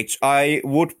 which I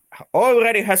would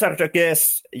already hazard a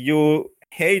guess you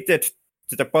hated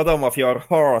to the bottom of your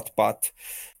heart, but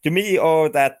to me,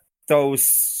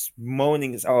 those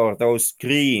moanings or those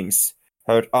screams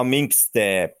heard amongst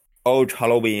the old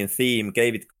Halloween theme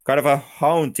gave it kind of a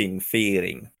haunting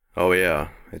feeling. Oh yeah,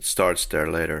 it starts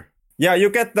there later. Yeah, you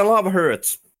get the Love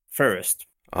Hurts first.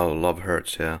 Oh, Love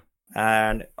Hurts, yeah.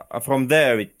 And from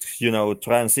there, it,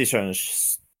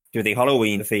 transitions to the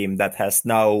Halloween theme that has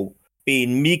now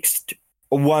been mixed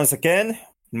once again.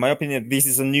 In my opinion, this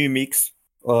is a new mix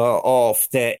of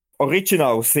the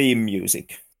original theme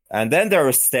music. And then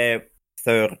there's the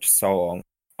third song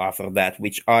after that,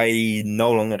 which I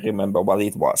no longer remember what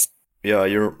it was. Yeah,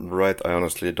 you're right. I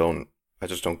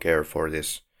just don't care for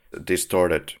this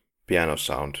distorted piano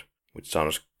sound, which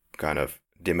sounds kind of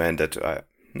demented.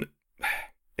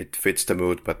 It fits the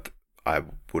mood, but I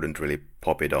wouldn't really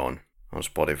pop it on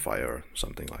Spotify or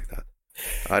something like that.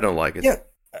 I don't like it. Yeah,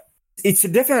 it's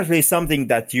definitely something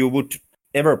that you would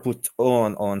ever put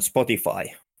on Spotify.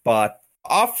 But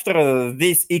after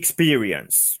this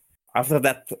experience, after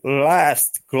that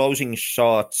last closing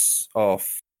shots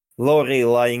of Laurie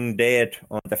lying dead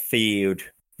on the field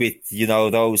with,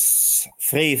 those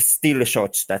 3 still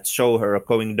shots that show her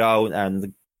going down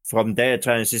and from there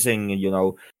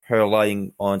transitioning, her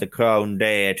lying on the ground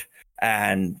dead,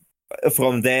 and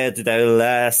from there to the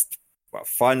last,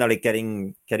 finally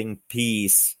getting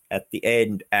peace at the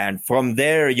end, and from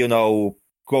there,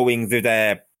 going to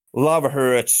the Love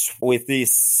Hurts with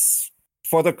these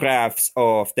photographs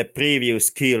of the previous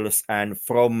kills, and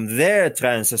from there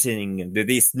transitioning to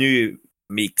this new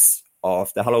mix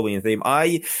of the Halloween theme.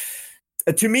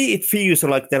 To me, it feels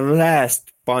like the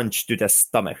last punch to the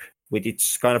stomach with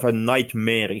its kind of a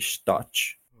nightmarish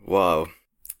touch. Wow,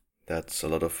 that's a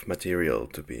lot of material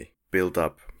to be built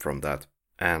up from that.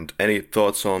 And any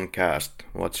thoughts on cast?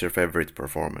 What's your favorite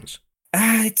performance?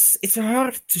 It's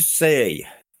hard to say,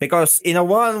 because in a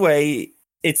one way,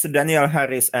 it's Daniel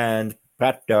Harris and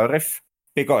Brad Dourif,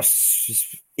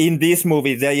 because in this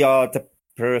movie, they are the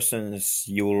persons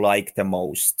you like the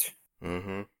most.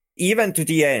 Mm-hmm. Even to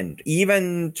the end,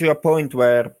 even to a point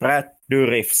where Brad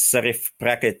Dourif's Sheriff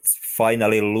Brackett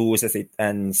finally loses it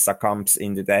and succumbs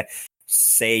into the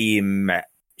same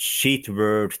shit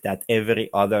world that every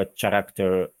other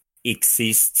character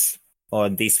exists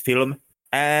on this film.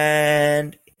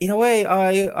 And in a way,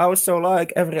 I also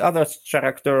like every other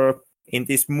character in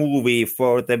this movie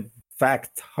for the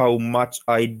fact how much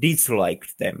I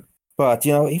disliked them. But,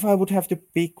 if I would have to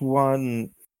pick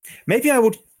one, maybe I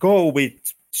would go with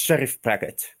Sheriff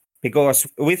Brackett, because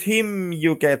with him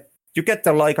you get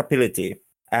the likability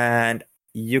and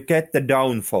you get the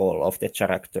downfall of the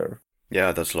character.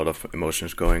 Yeah, there's a lot of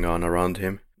emotions going on around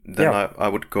him. Then yeah. I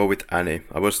would go with Annie.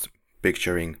 I was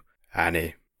picturing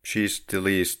Annie. She's the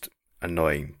least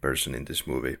annoying person in this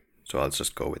movie, so I'll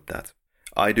just go with that.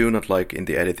 I do not like in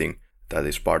the editing that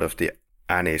is part of the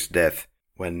Annie's death,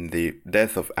 when the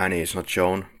death of Annie is not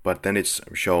shown, but then it's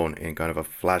shown in kind of a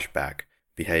flashback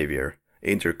behavior,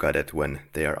 intercutted when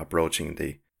they are approaching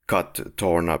the cut,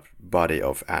 torn up body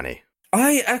of Annie.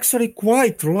 I actually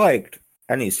quite liked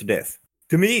Annie's death.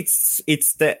 To me,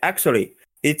 it's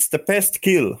the best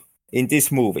kill in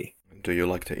this movie. Do you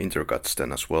like the intercuts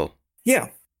then as well? Yeah,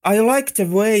 I like the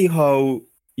way how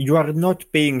you are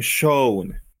not being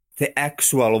shown the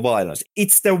actual violence.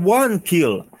 It's the one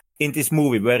kill in this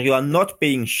movie where you are not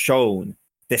being shown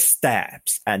the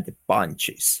stabs and the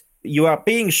punches. You are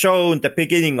being shown the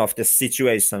beginning of the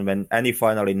situation when Annie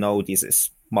finally notices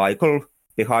Michael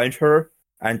behind her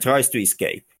and tries to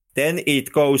escape. Then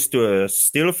it goes to a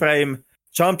still frame,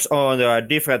 jumps on a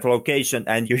different location,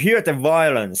 and you hear the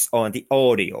violence on the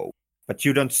audio, but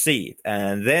you don't see it.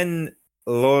 And then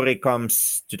Laurie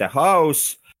comes to the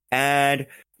house, and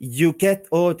you get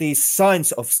all these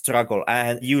signs of struggle,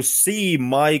 and you see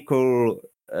Michael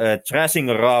thrashing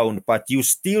around, but you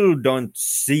still don't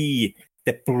see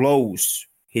the blows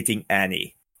hitting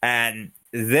Annie. And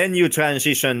then you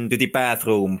transition to the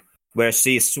bathroom, where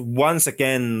she's once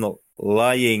again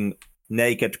lying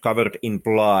naked, covered in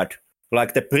blood,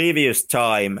 like the previous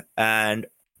time. And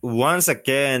once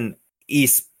again,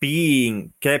 is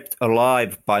being kept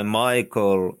alive by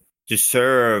Michael to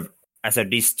serve as a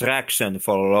distraction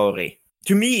for Laurie.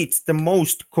 To me, it's the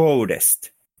most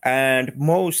coldest and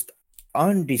most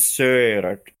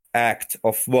undeserved act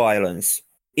of violence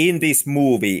in this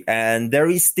movie. And there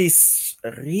is this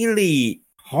really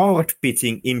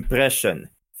heart-beating impression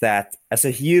that as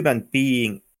a human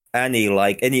being, Annie,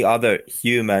 like any other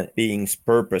human being's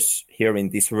purpose here in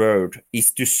this world,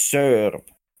 is to serve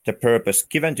the purpose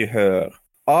given to her.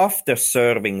 After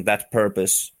serving that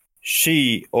purpose,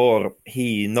 she or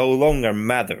he no longer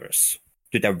matters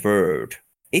to the world.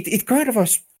 It kind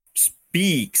of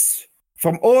speaks,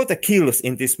 from all the kills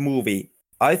in this movie,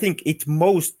 I think it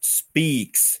most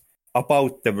speaks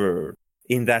about the world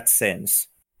in that sense.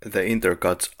 The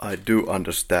intercuts I do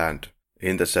understand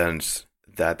in the sense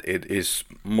that it is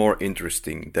more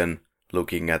interesting than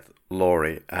looking at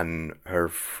Laurie and her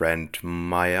friend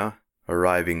Maya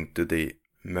arriving to the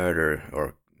murder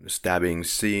or stabbing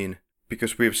scene,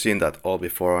 because we've seen that all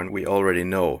before and we already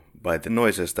know by the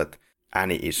noises that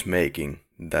Annie is making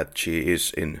that she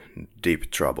is in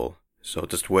deep trouble. So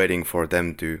just waiting for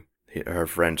them her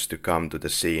friends to come to the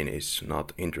scene is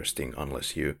not interesting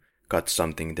unless you cut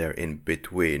something there in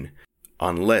between.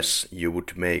 Unless you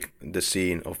would make the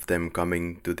scene of them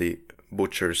coming to the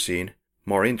butcher scene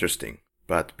more interesting.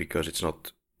 But because it's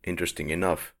not interesting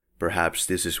enough, perhaps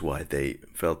this is why they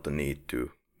felt the need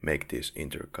to make these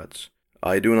intercuts.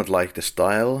 I do not like the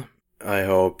style. I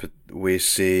hope we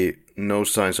see no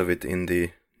signs of it in the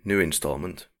new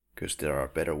installment, because there are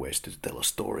better ways to tell a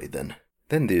story than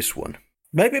this one.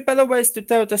 Maybe better ways to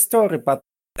tell the story, but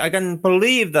I can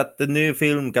believe that the new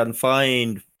film can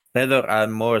find better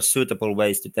and more suitable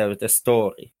ways to tell the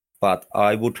story. But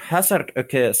I would hazard a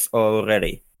guess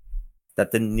already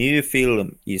that the new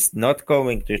film is not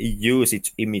going to use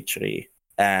its imagery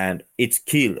and its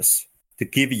kills to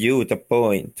give you the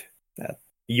point that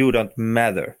you don't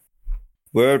matter.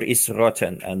 World is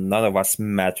rotten and none of us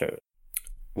matter.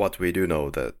 What we do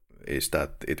know is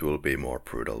that it will be more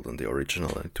brutal than the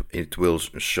original. It will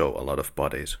show a lot of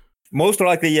bodies. Most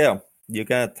likely, yeah. You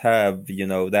can't have,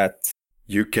 that...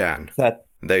 You can. That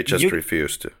they just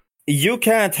refuse to. You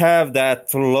can't have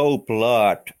that low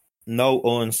blood, no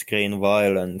on-screen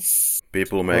violence.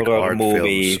 People make art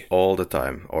films all the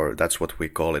time, or that's what we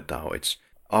call it now. It's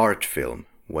art film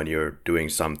when you're doing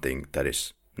something that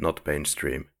is not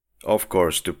mainstream. Of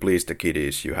course, to please the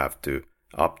kiddies, you have to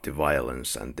up the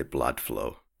violence and the blood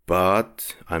flow.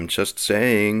 But I'm just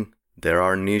saying, there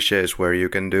are niches where you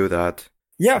can do that.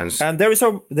 Yeah, and there's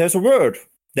a word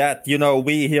that,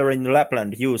 we here in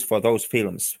Lapland use for those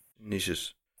films.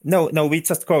 Niches. No, we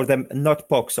just call them not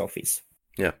box office.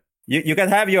 Yeah. You can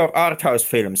have your art house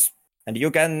films, and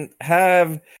you can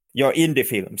have your indie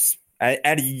films,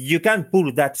 and you can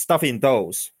put that stuff in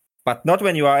those, but not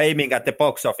when you are aiming at the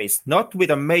box office, not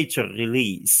with a major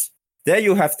release. There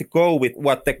you have to go with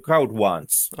what the crowd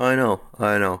wants. I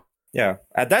know. Yeah,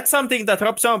 and that's something that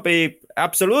Rob Zombie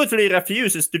absolutely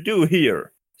refuses to do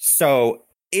here. So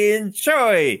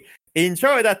enjoy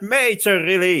that major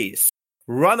release.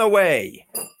 Run away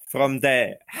from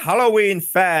the Halloween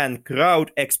fan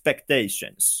crowd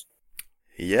expectations.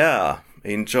 Yeah,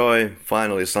 enjoy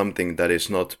finally something that is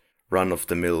not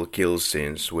run-of-the-mill kill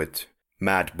scenes with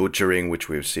mad butchering, which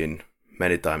we've seen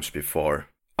many times before.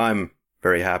 I'm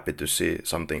very happy to see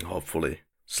something hopefully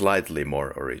slightly more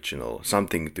original,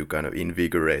 something to kind of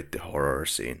invigorate the horror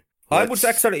scene. I would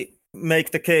actually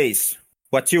make the case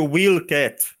what you will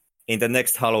get in the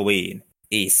next Halloween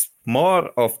is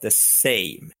more of the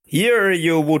same. Here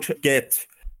you would get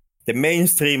the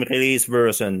mainstream release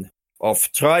version of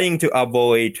trying to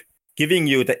avoid giving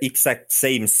you the exact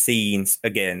same scenes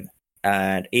again.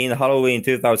 And in Halloween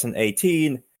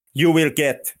 2018, you will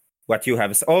get what you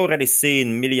have already seen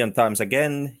a million times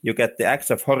again. You get the acts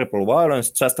of horrible violence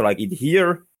just like in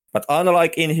here. But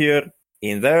unlike in here,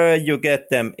 in there you get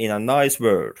them in a nice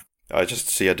world. I just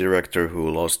see a director who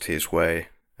lost his way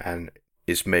and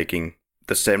is making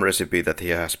the same recipe that he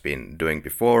has been doing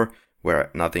before, where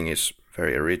nothing is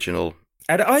very original.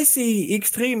 And I see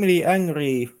extremely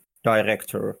angry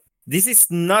director. This is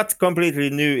not completely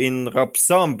new in Rob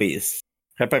Zombie's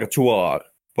repertoire,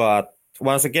 but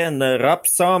once again, Rob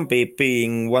Zombie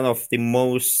being one of the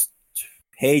most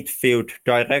hate-filled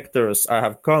directors I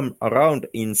have come around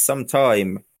in some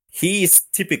time, his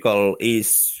typical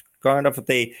is kind of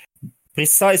the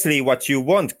precisely what you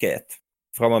won't get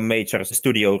from a major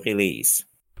studio release.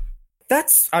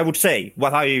 That's, I would say,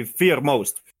 what I fear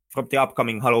most from the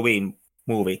upcoming Halloween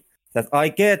movie. That I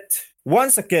get,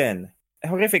 once again,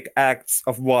 horrific acts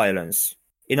of violence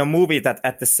in a movie that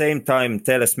at the same time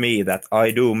tells me that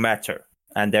I do matter.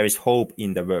 and there is hope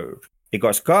in the world.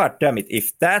 Because god damn it,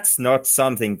 if that's not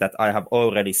something that I have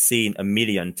already seen a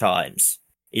million times,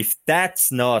 if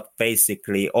that's not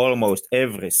basically almost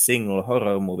every single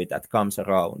horror movie that comes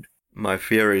around. My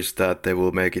fear is that they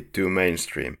will make it too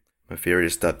mainstream. My fear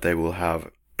is that they will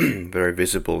have very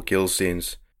visible kill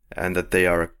scenes and that they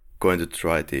are going to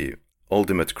try the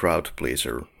ultimate crowd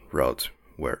pleaser route,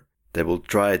 where they will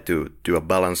try to do a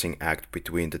balancing act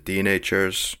between the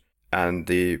teenagers and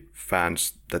the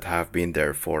fans that have been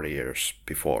there 40 years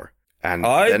before. And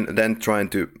then trying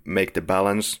to make the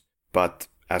balance, but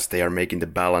as they are making the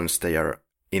balance, they are,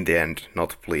 in the end,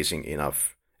 not pleasing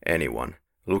enough anyone.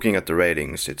 Looking at the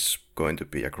ratings, it's going to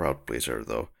be a crowd pleaser,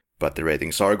 though. But the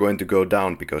ratings are going to go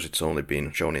down because it's only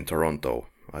been shown in Toronto,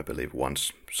 I believe,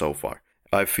 once so far.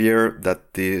 I fear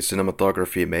that the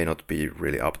cinematography may not be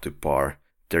really up to par.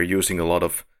 They're using a lot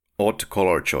of odd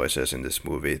color choices in this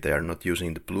movie. They are not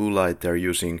using the blue light, they're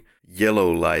using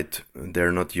yellow light.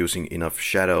 They're not using enough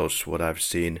shadows, what I've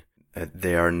seen.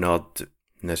 They are not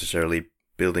necessarily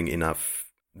building enough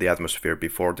the atmosphere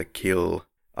before the kill.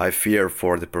 I fear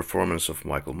for the performance of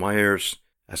Michael Myers,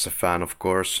 as a fan, of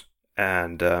course.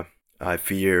 And I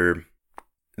fear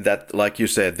that, like you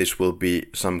said, this will be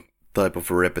some type of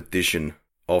a repetition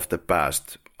of the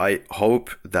past. I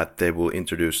hope that they will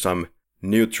introduce some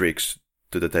new tricks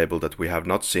to the table that we have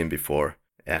not seen before.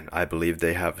 And I believe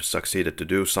they have succeeded to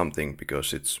do something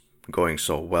because it's going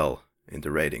so well in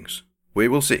the ratings. We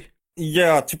will see.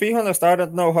 Yeah, to be honest, I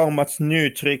don't know how much new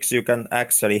tricks you can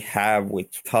actually have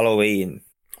with Halloween.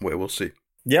 We will see.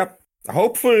 Yep.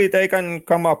 Hopefully they can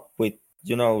come up with,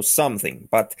 something.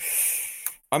 But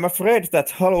I'm afraid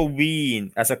that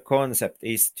Halloween as a concept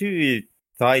is too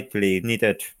tightly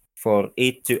knitted for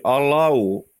it to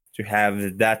allow to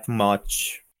have that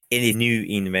much any new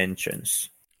inventions.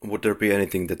 Would there be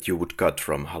anything that you would cut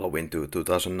from Halloween to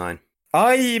 2009?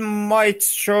 I might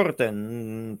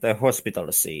shorten the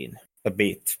hospital scene a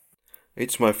bit.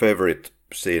 It's my favorite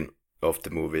scene of the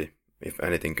movie, if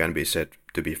anything can be said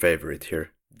to be favorite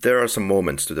here. There are some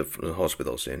moments to the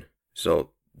hospital scene,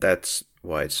 so that's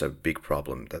why it's a big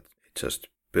problem that it's just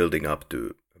building up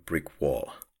to a brick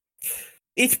wall.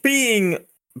 It being,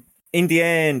 in the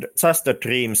end, just a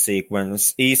dream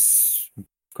sequence is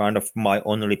kind of my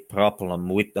only problem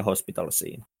with the hospital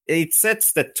scene. It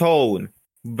sets the tone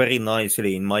very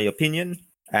nicely, in my opinion,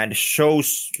 and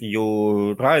shows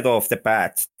you right off the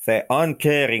bat the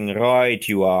uncaring ride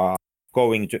you are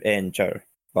going to enter.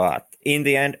 But in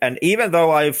the end, and even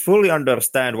though I fully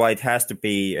understand why it has to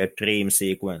be a dream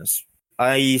sequence,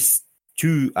 I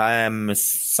too am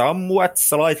somewhat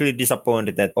slightly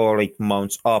disappointed that all it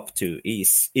mounts up to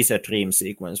is a dream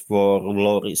sequence for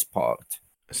Laurie's part.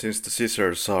 Since the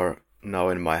scissors are now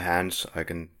in my hands, I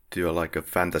can do a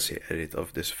fantasy edit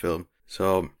of this film.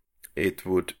 So it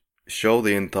would show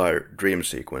the entire dream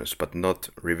sequence, but not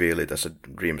reveal it as a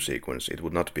dream sequence. It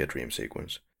would not be a dream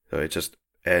sequence. So it just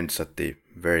ends at the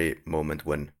very moment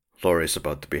when Laurie is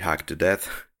about to be hacked to death.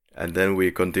 And then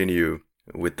we continue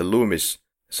with the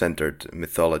Loomis-centered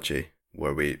mythology,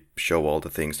 where we show all the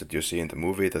things that you see in the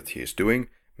movie that he is doing,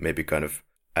 maybe kind of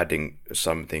adding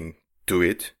something to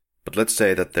it. But let's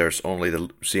say that there's only the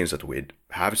scenes that we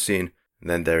have seen,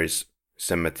 then there is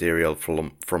some material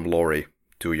from Laurie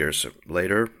 2 years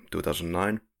later,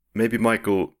 2009. Maybe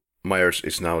Michael Myers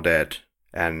is now dead,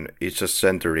 and it's just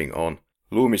centering on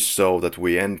Loomis so that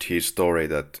we end his story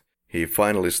that he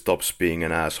finally stops being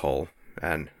an asshole,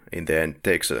 and in the end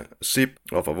takes a sip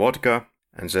of a vodka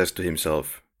and says to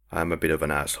himself, I'm a bit of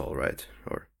an asshole, right?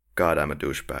 Or, God, I'm a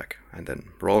douchebag. And then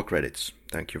roll credits.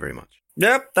 Thank you very much.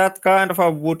 Yep, that kind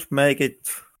of would make it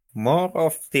more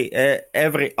of the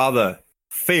every other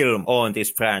film on this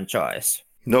franchise.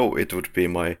 No, it would be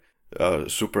my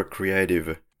super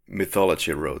creative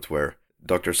mythology road where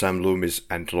Dr. Sam Loomis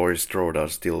and Laurie Strode are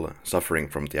still suffering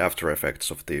from the after effects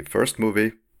of the first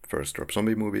Rob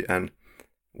Zombie movie, and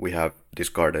we have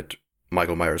discarded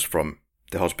Michael Myers from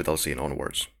the hospital scene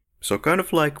onwards. So kind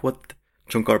of like what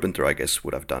John Carpenter, I guess,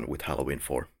 would have done with Halloween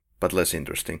 4, but less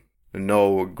interesting.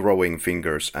 No growing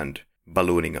fingers and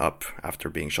ballooning up after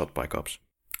being shot by cops.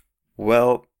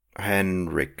 Well,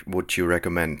 Henrik, would you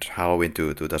recommend Halloween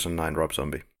 2 2009 Rob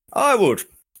Zombie? I would.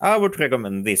 I would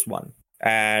recommend this one.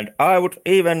 And I would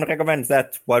even recommend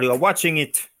that while you're watching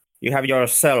it, you have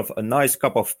yourself a nice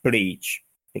cup of bleach.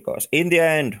 Because in the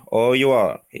end, all you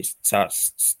are is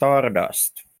just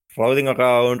stardust, floating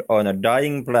around on a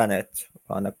dying planet,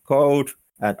 on a cold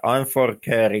and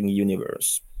unforcaring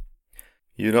universe.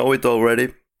 You know it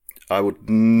already. I would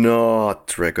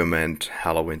not recommend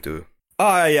Halloween 2.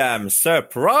 I am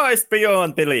surprised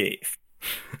beyond belief.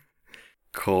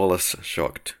 Call us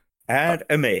shocked. and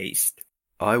amazed.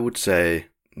 I would say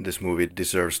this movie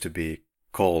deserves to be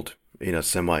called in a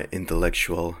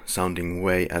semi-intellectual sounding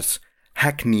way as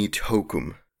hackneyed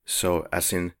hokum. So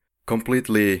as in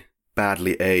completely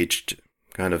badly aged,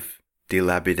 kind of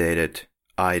dilapidated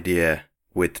idea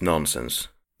with nonsense.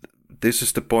 This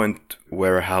is the point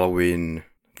where Halloween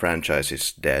franchise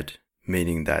is dead,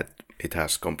 meaning that it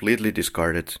has completely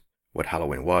discarded what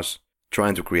Halloween was,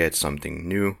 trying to create something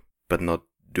new, but not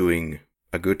doing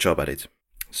a good job at it.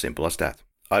 Simple as that.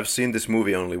 I've seen this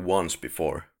movie only once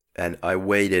before, and I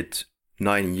waited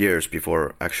 9 years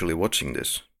before actually watching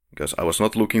this, because I was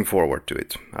not looking forward to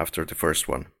it after the first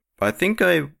one. I think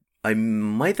I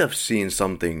might have seen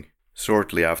something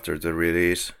shortly after the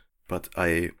release, but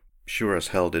I sure as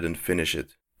hell didn't finish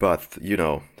it. But, you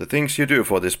know, the things you do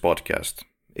for this podcast.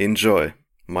 Enjoy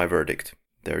my verdict.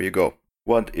 There you go.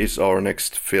 What is our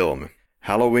next film?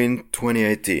 Halloween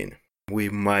 2018. We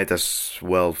might as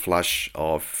well flash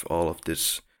off all of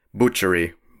this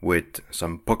butchery with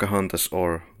some Pocahontas,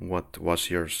 or what was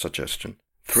your suggestion?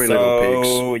 Three Little Pigs.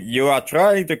 So you are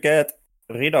trying to get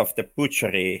rid of the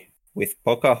butchery with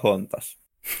Pocahontas.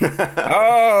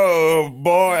 Oh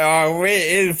boy, are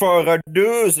we in for a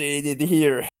doozy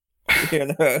here?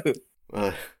 You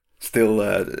know. Still,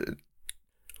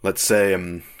 let's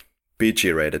say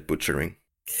PG-rated butchering.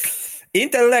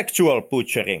 Intellectual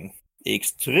butchering.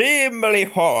 Extremely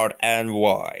hard and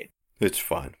wide. It's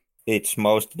fine. It's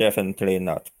most definitely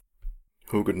not.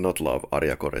 Who could not love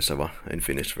Arja Koriseva in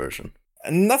Finnish version?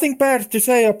 Nothing bad to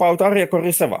say about Arja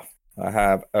Koriseva. I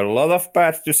have a lot of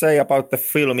bad to say about the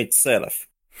film itself.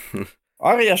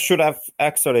 Arja should have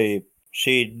actually,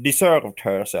 she deserved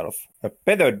herself a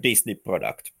better Disney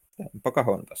product than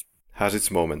Pocahontas. Has its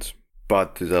moments,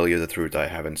 but to tell you the truth, I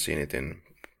haven't seen it in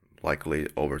likely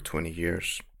over 20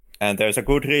 years. And there's a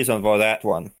good reason for that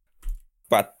one.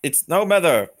 But it's no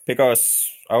matter, because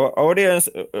our audience,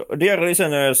 dear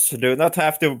listeners, do not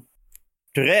have to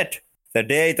dread the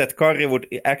day that Karri would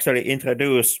actually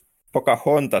introduce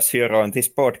Pocahontas here on this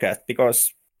podcast,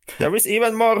 because there is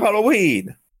even more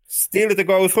Halloween still to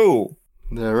go through.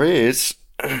 There is.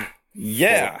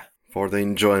 Yeah. For the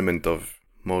enjoyment of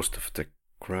most of the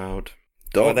crowd.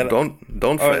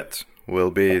 Don't fret.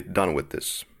 We'll be done with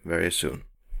this very soon.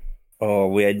 Oh,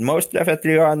 we most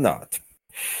definitely are not.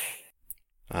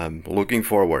 I'm looking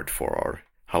forward for our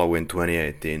Halloween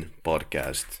 2018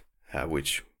 podcast,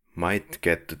 which might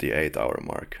get to the 8-hour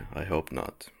mark. I hope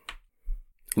not.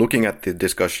 Looking at the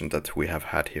discussion that we have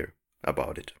had here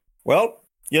about it. Well,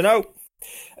 you know,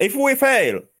 if we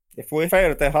fail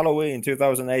the Halloween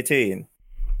 2018,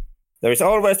 there is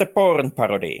always the porn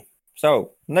parody.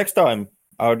 So, next time,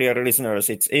 our dear listeners,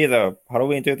 it's either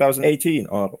Halloween 2018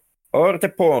 or the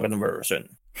porn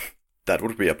version. That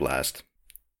would be a blast.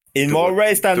 In more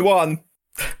ways than one.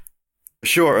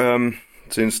 Sure,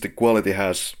 since the quality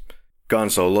has gone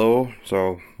so low,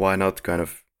 so why not kind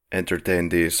of entertain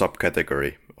the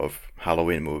subcategory of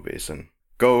Halloween movies and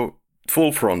go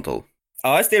full frontal.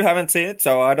 I still haven't seen it,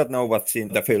 so I don't know what's in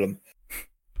the film.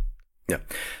 Yeah.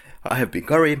 I have been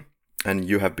Karri, and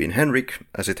you have been Henrik,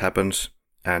 as it happens.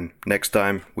 And next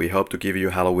time, we hope to give you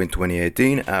Halloween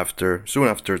 2018 soon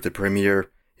after the premiere.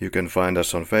 You can find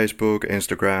us on Facebook,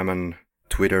 Instagram, and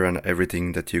Twitter, and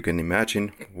everything that you can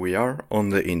imagine. We are on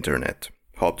the internet.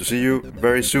 Hope to see you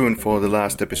very soon for the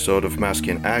last episode of Mask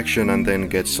in Action, and then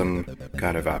get some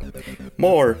kind of a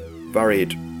more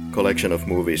varied collection of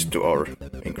movies to our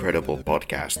incredible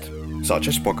podcast, such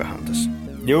as Pocahontas.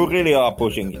 You really are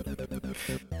pushing it.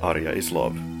 Arja is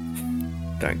love.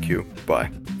 Thank you. Bye.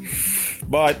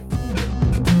 Bye.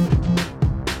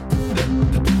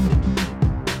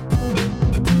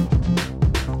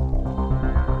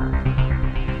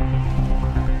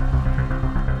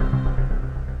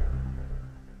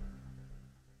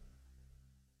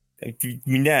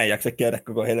 Minä en jaksa käydä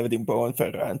koko helvetin Bond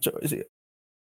franchiseia.